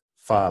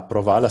far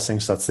provare la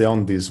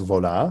sensazione di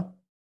svolare,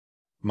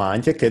 ma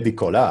anche che di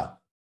colare.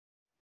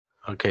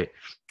 Ok,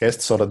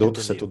 Questo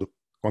soprattutto se entendido.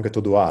 quando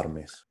tu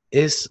dormi.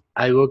 ¿Es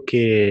algo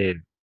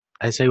que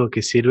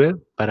sirve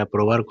para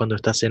probar cuando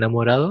estás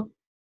enamorado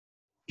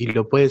y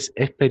lo puedes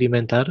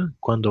experimentar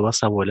cuando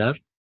vas a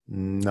volar?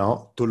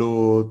 No, tu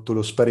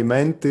lo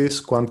sperimenti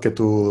quando che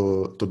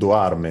tu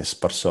dormi,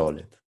 per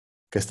solito.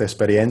 Queste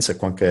esperienze,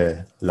 quando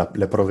che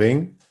le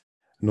provi,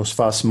 non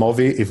fa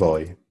muovi i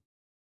voi.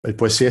 Il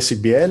può essere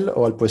bello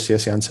o il può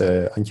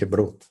essere anche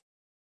brutto.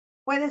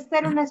 Puede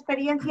ser una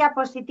experiencia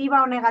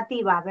positiva o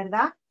negativa,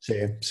 ¿verdad?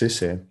 Sì, sì,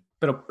 sì.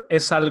 Pero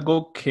 ¿es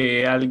algo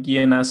que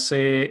alguien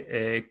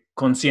hace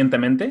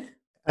conscientemente?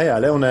 È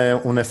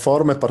una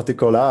forma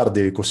particolare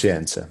di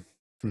coscienza.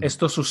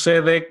 Esto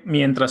sucede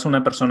mientras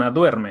una persona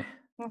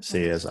duerme.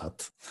 Sì,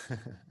 esatto.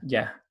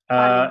 Ya.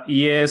 Vale.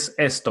 Y es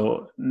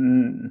esto.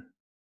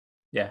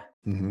 Ya.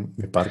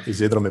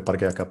 Isidro mi pare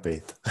che ha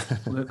capito.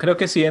 Creo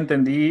que sí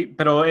entendí,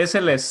 pero ¿es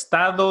el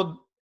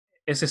estado,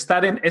 es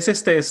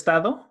este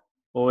estado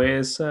o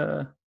es...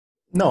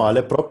 No,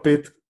 è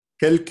proprio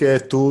quel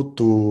che tu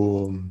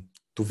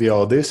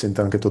vedi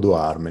sentendo che tu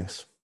dormi.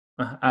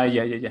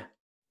 ya.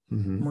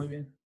 Mhm. Muy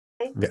bien.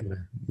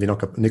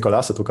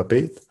 Nicolás, tu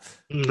capito?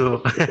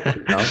 No,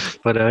 No?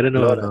 por ahora no,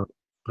 Allora, no.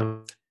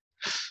 No.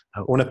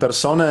 una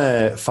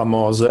persona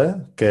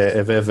famosa che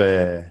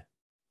aveva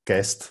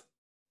chiesto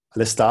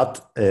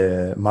all'estate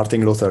è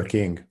Martin Luther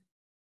King.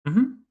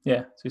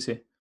 Ya,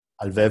 sí.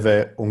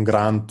 Aveva un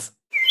grande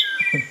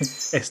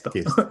Esto.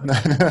 chiesto.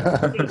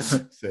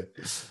 Sì.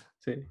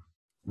 Sí.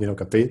 Vino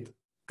capito?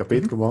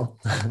 Capito come?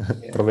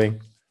 Yeah.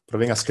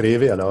 Provi a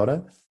scrivere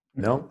allora?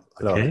 No?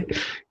 Allora. Ok.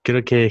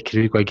 Creo que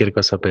escribí cualquier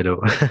cosa, pero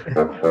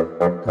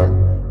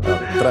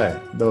 3,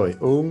 2,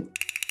 1.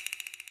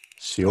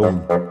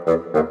 Sium.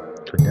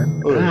 ¿Soñar?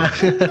 Ah.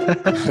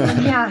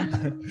 Soñar.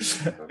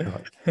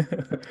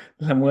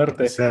 La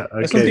muerte.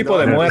 Ok, Es un tipo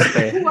de no.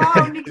 muerte. Wow,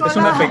 Es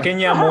una Nicolás.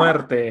 pequeña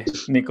muerte,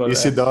 Nicolás.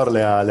 Isidor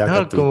le ha No,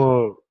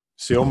 capito.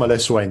 Sium è il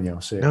sueño,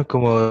 sì.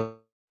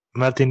 como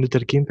Martin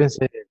Luther King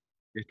pensé el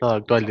estado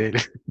actual de él.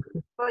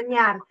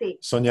 Soñar, sí.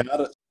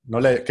 Sognare,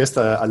 non è,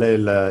 questo è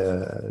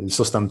il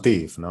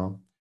sostantivo,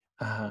 no?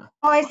 Ajá.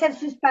 O es el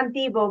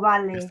sustantivo,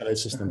 vale. Questo è il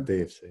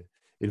sostantivo, sì.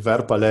 Il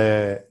verbo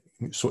è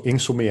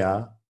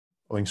insumia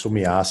o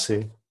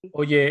insumiarsi.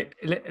 Oye,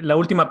 la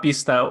última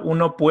pista,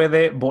 uno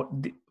puede...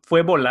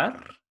 ¿Fue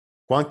volar?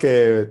 Quando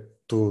che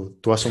tu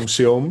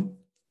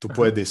assunzione, tu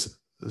puoi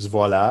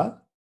svolare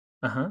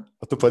Ajá.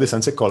 o tu puoi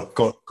anche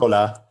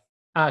colare.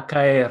 Ah,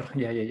 caer,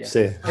 ya. Sì.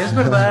 Es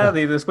verdad,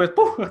 y después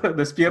 ¡puf!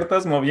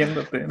 Despiertas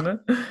moviéndote,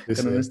 ¿no? Sì,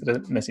 Con un sì.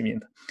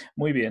 estremecimiento.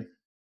 Muy bien.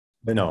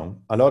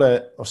 Bene,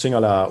 allora ossia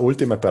la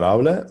ultima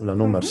parola, la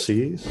numero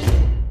 6,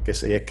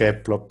 che è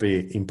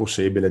proprio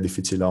impossibile,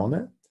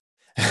 difficilone.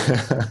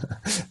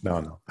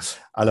 No.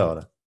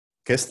 Allora,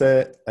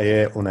 questa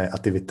è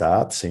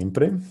un'attività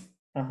sempre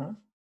Ajá.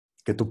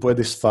 che tu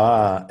puoi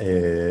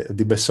fare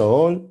di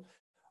solo,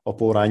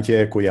 oppure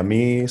anche con gli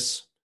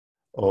amici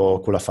o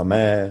con la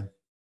famiglia.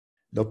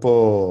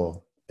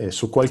 Dopo,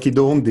 su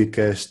qualcuna di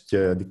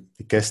queste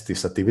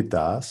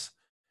attività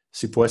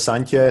si può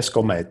anche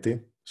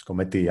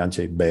scommetti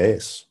anche i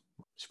bes,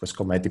 si può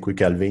scommetti qui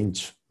che al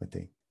vince.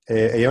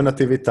 È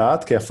un'attività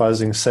che fa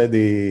in sé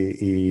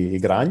i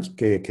grandi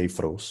che i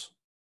frus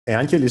e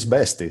anche gli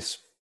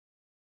bestis.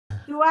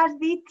 Tú has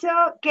dicho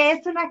que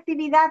es una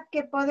actividad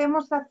que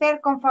podemos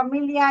hacer con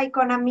familia y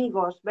con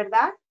amigos,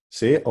 ¿verdad?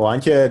 Sì, o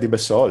anche di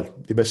besol.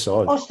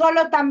 O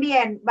solo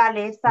también,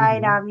 vale, esa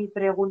era mi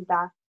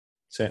pregunta.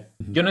 Sì.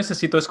 Yo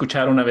necesito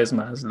escuchar una vez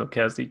más lo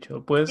que has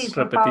dicho. ¿Puedes Sí,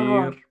 por repetir,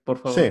 favor. por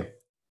favor? Sì,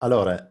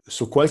 allora,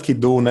 su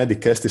qualcheduna di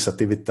queste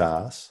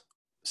attività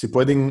si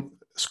può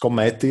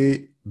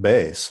scommetti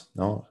bes,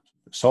 no?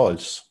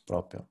 Sols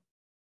proprio,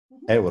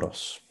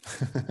 euros,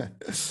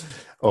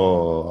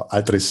 o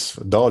altri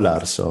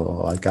dollars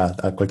o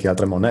qualche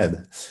altra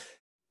moneta.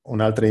 Un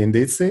altro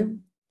indizio,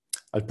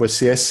 può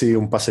essere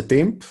un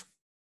passatempo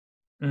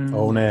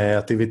o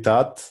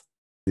un'attività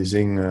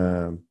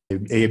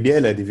è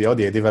bella di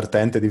Viodi, è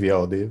divertente di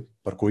Viodi,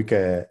 per cui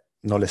che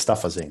non le sta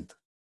facendo,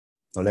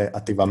 non è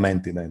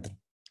attivamente dentro.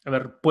 A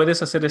ver,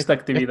 puedes hacer esta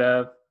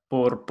actividad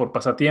por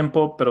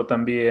pasatiempo, pero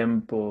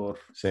también por...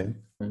 Sì.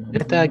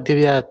 ¿Esta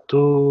actividad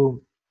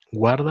tú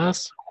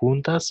guardas,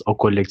 juntas o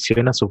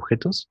coleccionas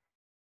objetos?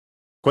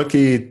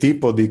 Qualche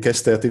tipo di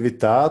queste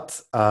attività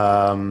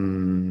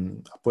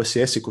può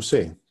essere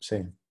così,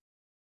 sì.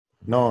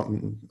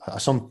 No,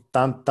 sono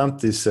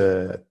tanti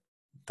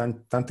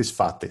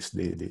fatti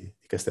di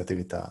queste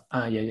attività.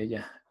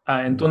 Ya.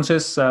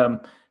 Entonces,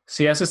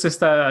 si haces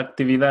esta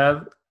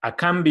actividad, a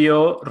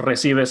cambio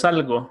recibes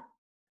algo.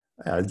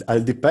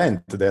 Al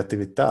dipende dalle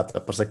attività,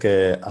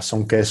 perché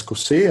sono che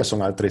così e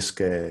sono altri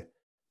che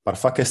per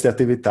fare queste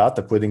attività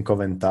te puoi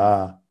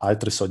incoventare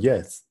altri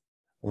soggetti,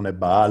 une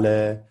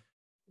bale,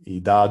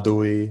 i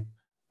dadui,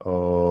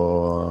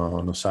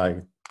 o non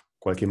sai,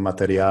 qualche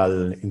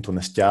materiale in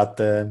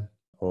tuneschiate,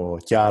 o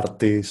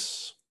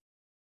chiartis,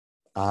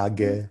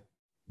 aghe,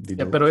 di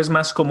Pero es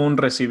más común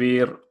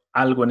recibir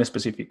algo en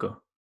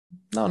específico.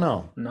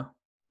 No. ¿No?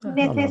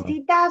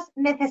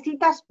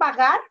 ¿Necesitas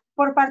pagar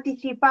por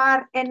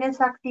participar en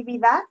esa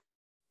actividad?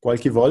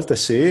 Qualche volta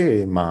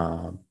sì,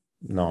 ma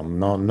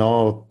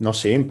no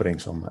sempre,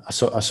 insomma.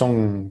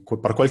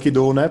 Per qualche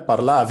dune,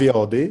 parlavi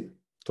odi,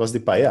 tu has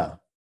di paia.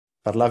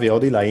 Parlavi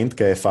odi la int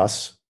che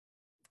fas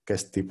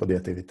questo tipo di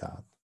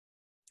attività.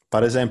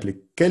 Per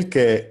esempio, quel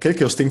che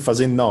io sto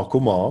facendo no,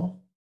 come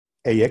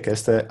è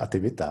questa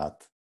attività.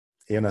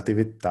 È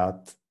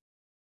un'attività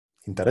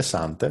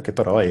interessante, che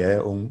però è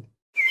un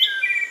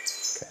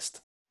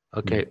questo.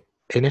 Ok,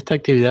 en esta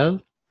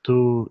actividad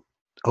tú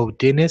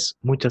obtienes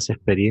muchas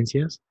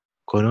experiencias,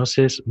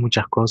 conoces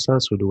muchas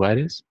cosas o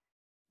lugares.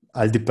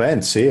 Al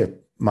dipende, sì,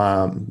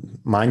 ma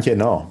anche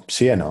no,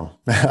 sì e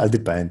no, al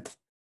dipende.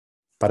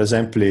 Per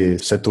esempio,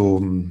 se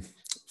tu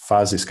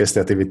fai queste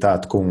attività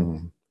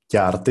con gli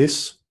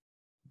artisti,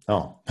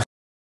 no.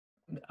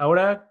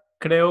 Ahora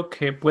creo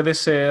que puede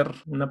ser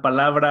una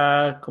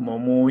palabra como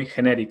muy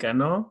genérica,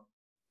 ¿no?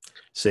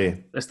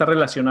 Sì. Está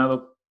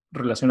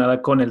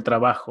relacionada con el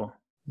trabajo.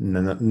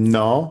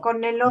 No.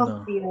 Con el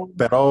ocio.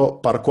 Però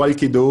per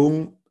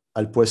qualcuno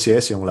può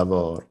essere un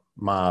lavoro,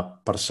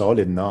 ma per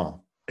solito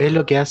no. ¿Es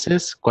lo que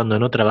haces cuando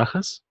no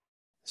trabajas?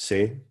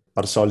 Sì,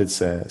 per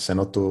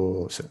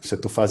solito se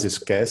tu fai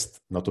questo,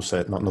 non tu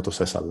sei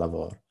al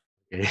lavoro.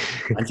 Okay.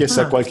 Anche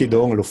se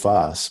qualcuno lo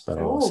fa,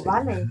 però sì.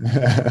 Vale.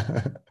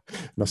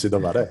 Non si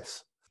dovrebbe.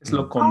 ¿Es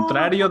lo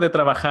contrario de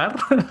trabajar?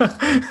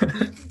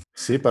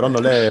 Sì, però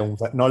non è un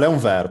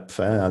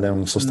verbo, è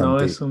un sostantivo.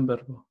 No es un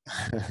verbo.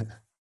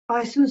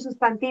 Es un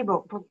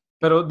sustantivo.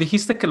 Pero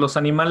dijiste que los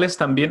animales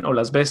también, o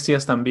las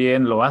bestias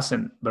también lo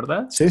hacen,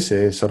 ¿verdad?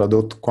 Sì,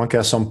 soprattutto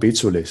quando sono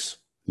piccoli.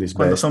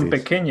 Cuando son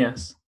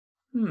pequeñas.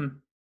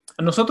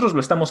 Nosotros lo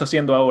estamos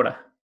haciendo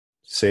ahora.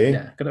 Sí.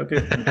 Ya, creo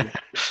que...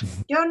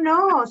 Yo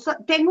no,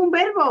 tengo un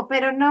verbo,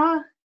 pero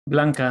no.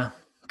 Blanca,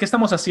 ¿qué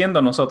estamos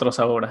haciendo nosotros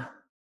ahora?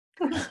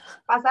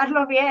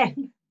 Pasarlo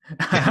bien.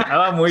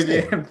 Muy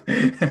bien.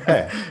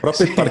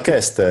 Proprio per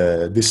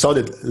questo, di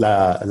solito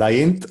la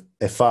int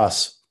è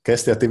fas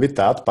queste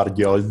attività per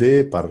gli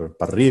oldi, per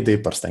ridere,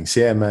 per stare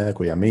insieme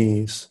con gli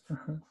amici.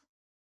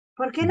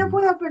 ¿Por qué no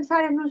puedo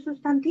pensar en un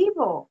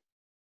sustantivo?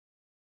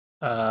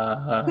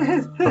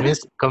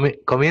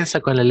 Comienza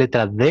con la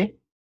letra D.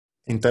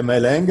 In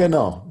temelengue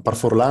no, per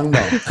Friulan no.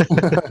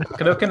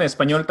 Creo que en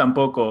español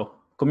tampoco.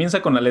 Comienza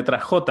con la letra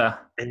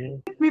J.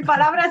 Mi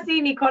palabra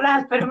sí,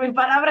 Nicolás, pero mi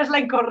palabra es la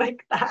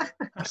incorrecta.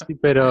 Sí,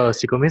 pero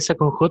si comienza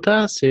con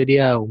J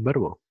sería un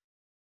verbo.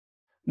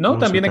 No,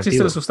 también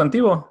existe el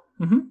sustantivo.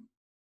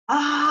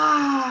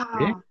 Ah.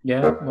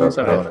 Ya, vamos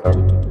a ver.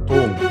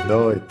 1,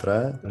 2,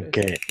 3. Ok.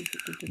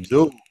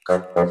 Giù.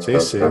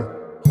 Sì.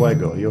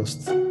 Juego,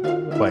 giusto.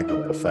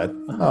 Juego, perfetto.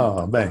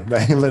 Oh, bene.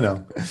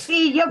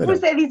 Sí, yo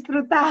puse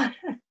disfrutar.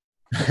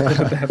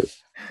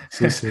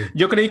 Sí.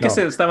 Yo creí que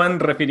se estaban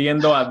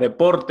refiriendo a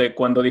deporte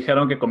cuando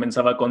dijeron que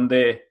comenzaba con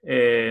D,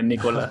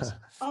 Nicolás.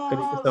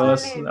 Creí que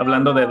estabas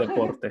hablando de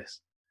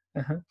deportes.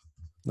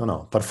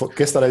 No.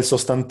 Questo era il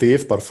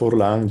sostantivo per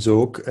Friulan,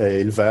 giug, e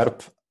il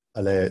verbo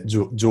è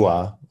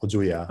giuà o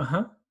giuia.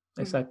 Ajá,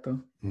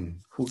 exacto.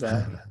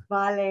 Jugar.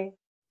 Vale.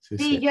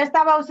 Sí, yo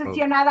estaba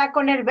obsesionada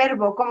con el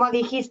verbo, como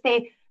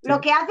dijiste, lo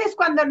que haces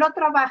cuando no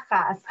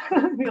trabajas.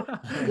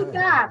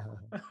 Disfrutar.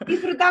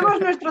 Disfrutamos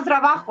nuestro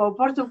trabajo,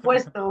 por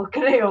supuesto,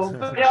 creo.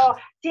 Pero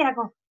sí, era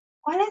como,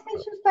 ¿cuál es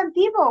el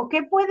sustantivo?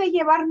 ¿Qué puede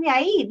llevarme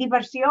ahí?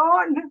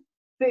 ¿Diversión?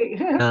 Sí.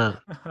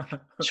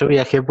 Yo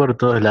viajé por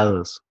todos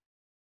lados.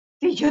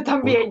 Sí, yo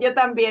también,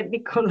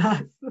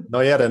 Nicolás.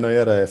 Non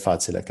era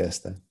facile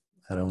questo.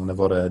 Era un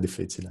lavoro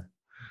difficile.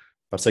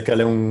 Perché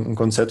è un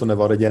concetto, un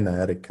lavoro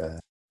generico.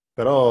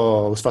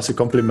 Però us faccio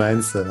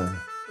complimenti.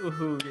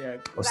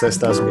 Usted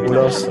sta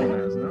sbulos.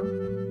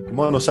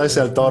 Come non sai se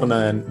al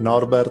torna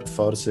Norbert,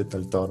 forse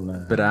al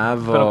torna.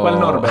 Bravo. ¿Pero cuál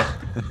Norbert?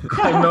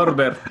 ¿Cuál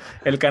Norbert?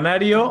 ¿El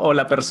canario o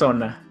la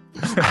persona?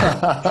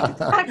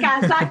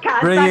 Saca.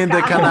 Bring in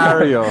the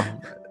canario.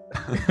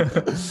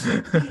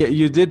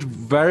 You did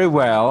very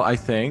well, I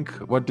think.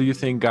 What do you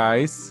think,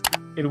 guys?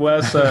 It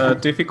was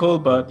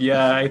difficult, but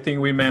yeah, I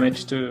think we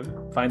managed to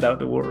find out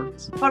the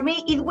words. For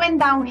me, it went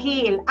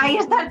downhill. I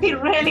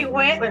started really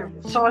well,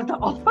 sort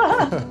of.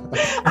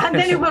 And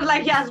then it was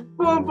like just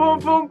boom.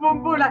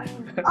 Like,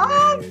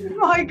 oh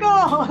my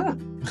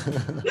God.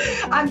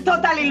 I'm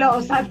totally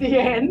lost at the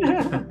end.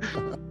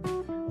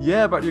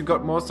 Yeah, but you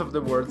got most of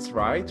the words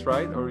right?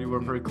 Or you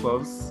were very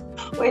close?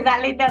 With a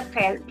little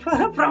help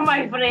from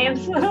my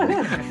friends.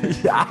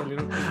 Yeah,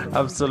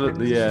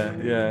 absolutely, yeah.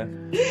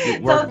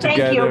 So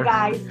thank you,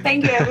 guys.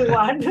 Thank you,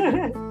 everyone.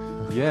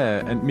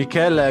 Yeah, and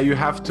Michele, you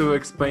have to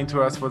explain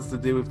to us what's the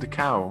deal with the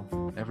cow.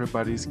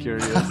 Everybody's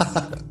curious.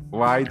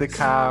 Why the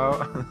cow?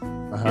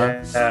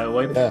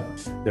 Wait. Yeah,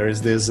 there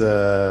is this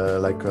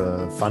like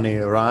a funny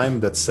rhyme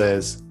that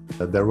says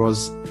that there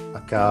was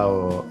a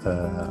cow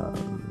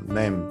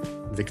named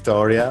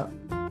Victoria.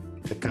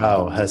 The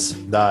cow has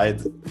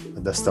died,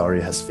 and the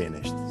story has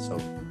finished. So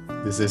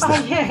this is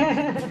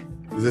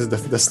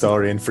the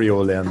story in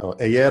Friulian.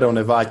 E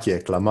erano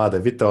vacchie chiamate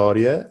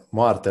Vittorie,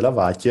 morte la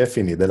vacchie,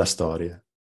 finita la storia.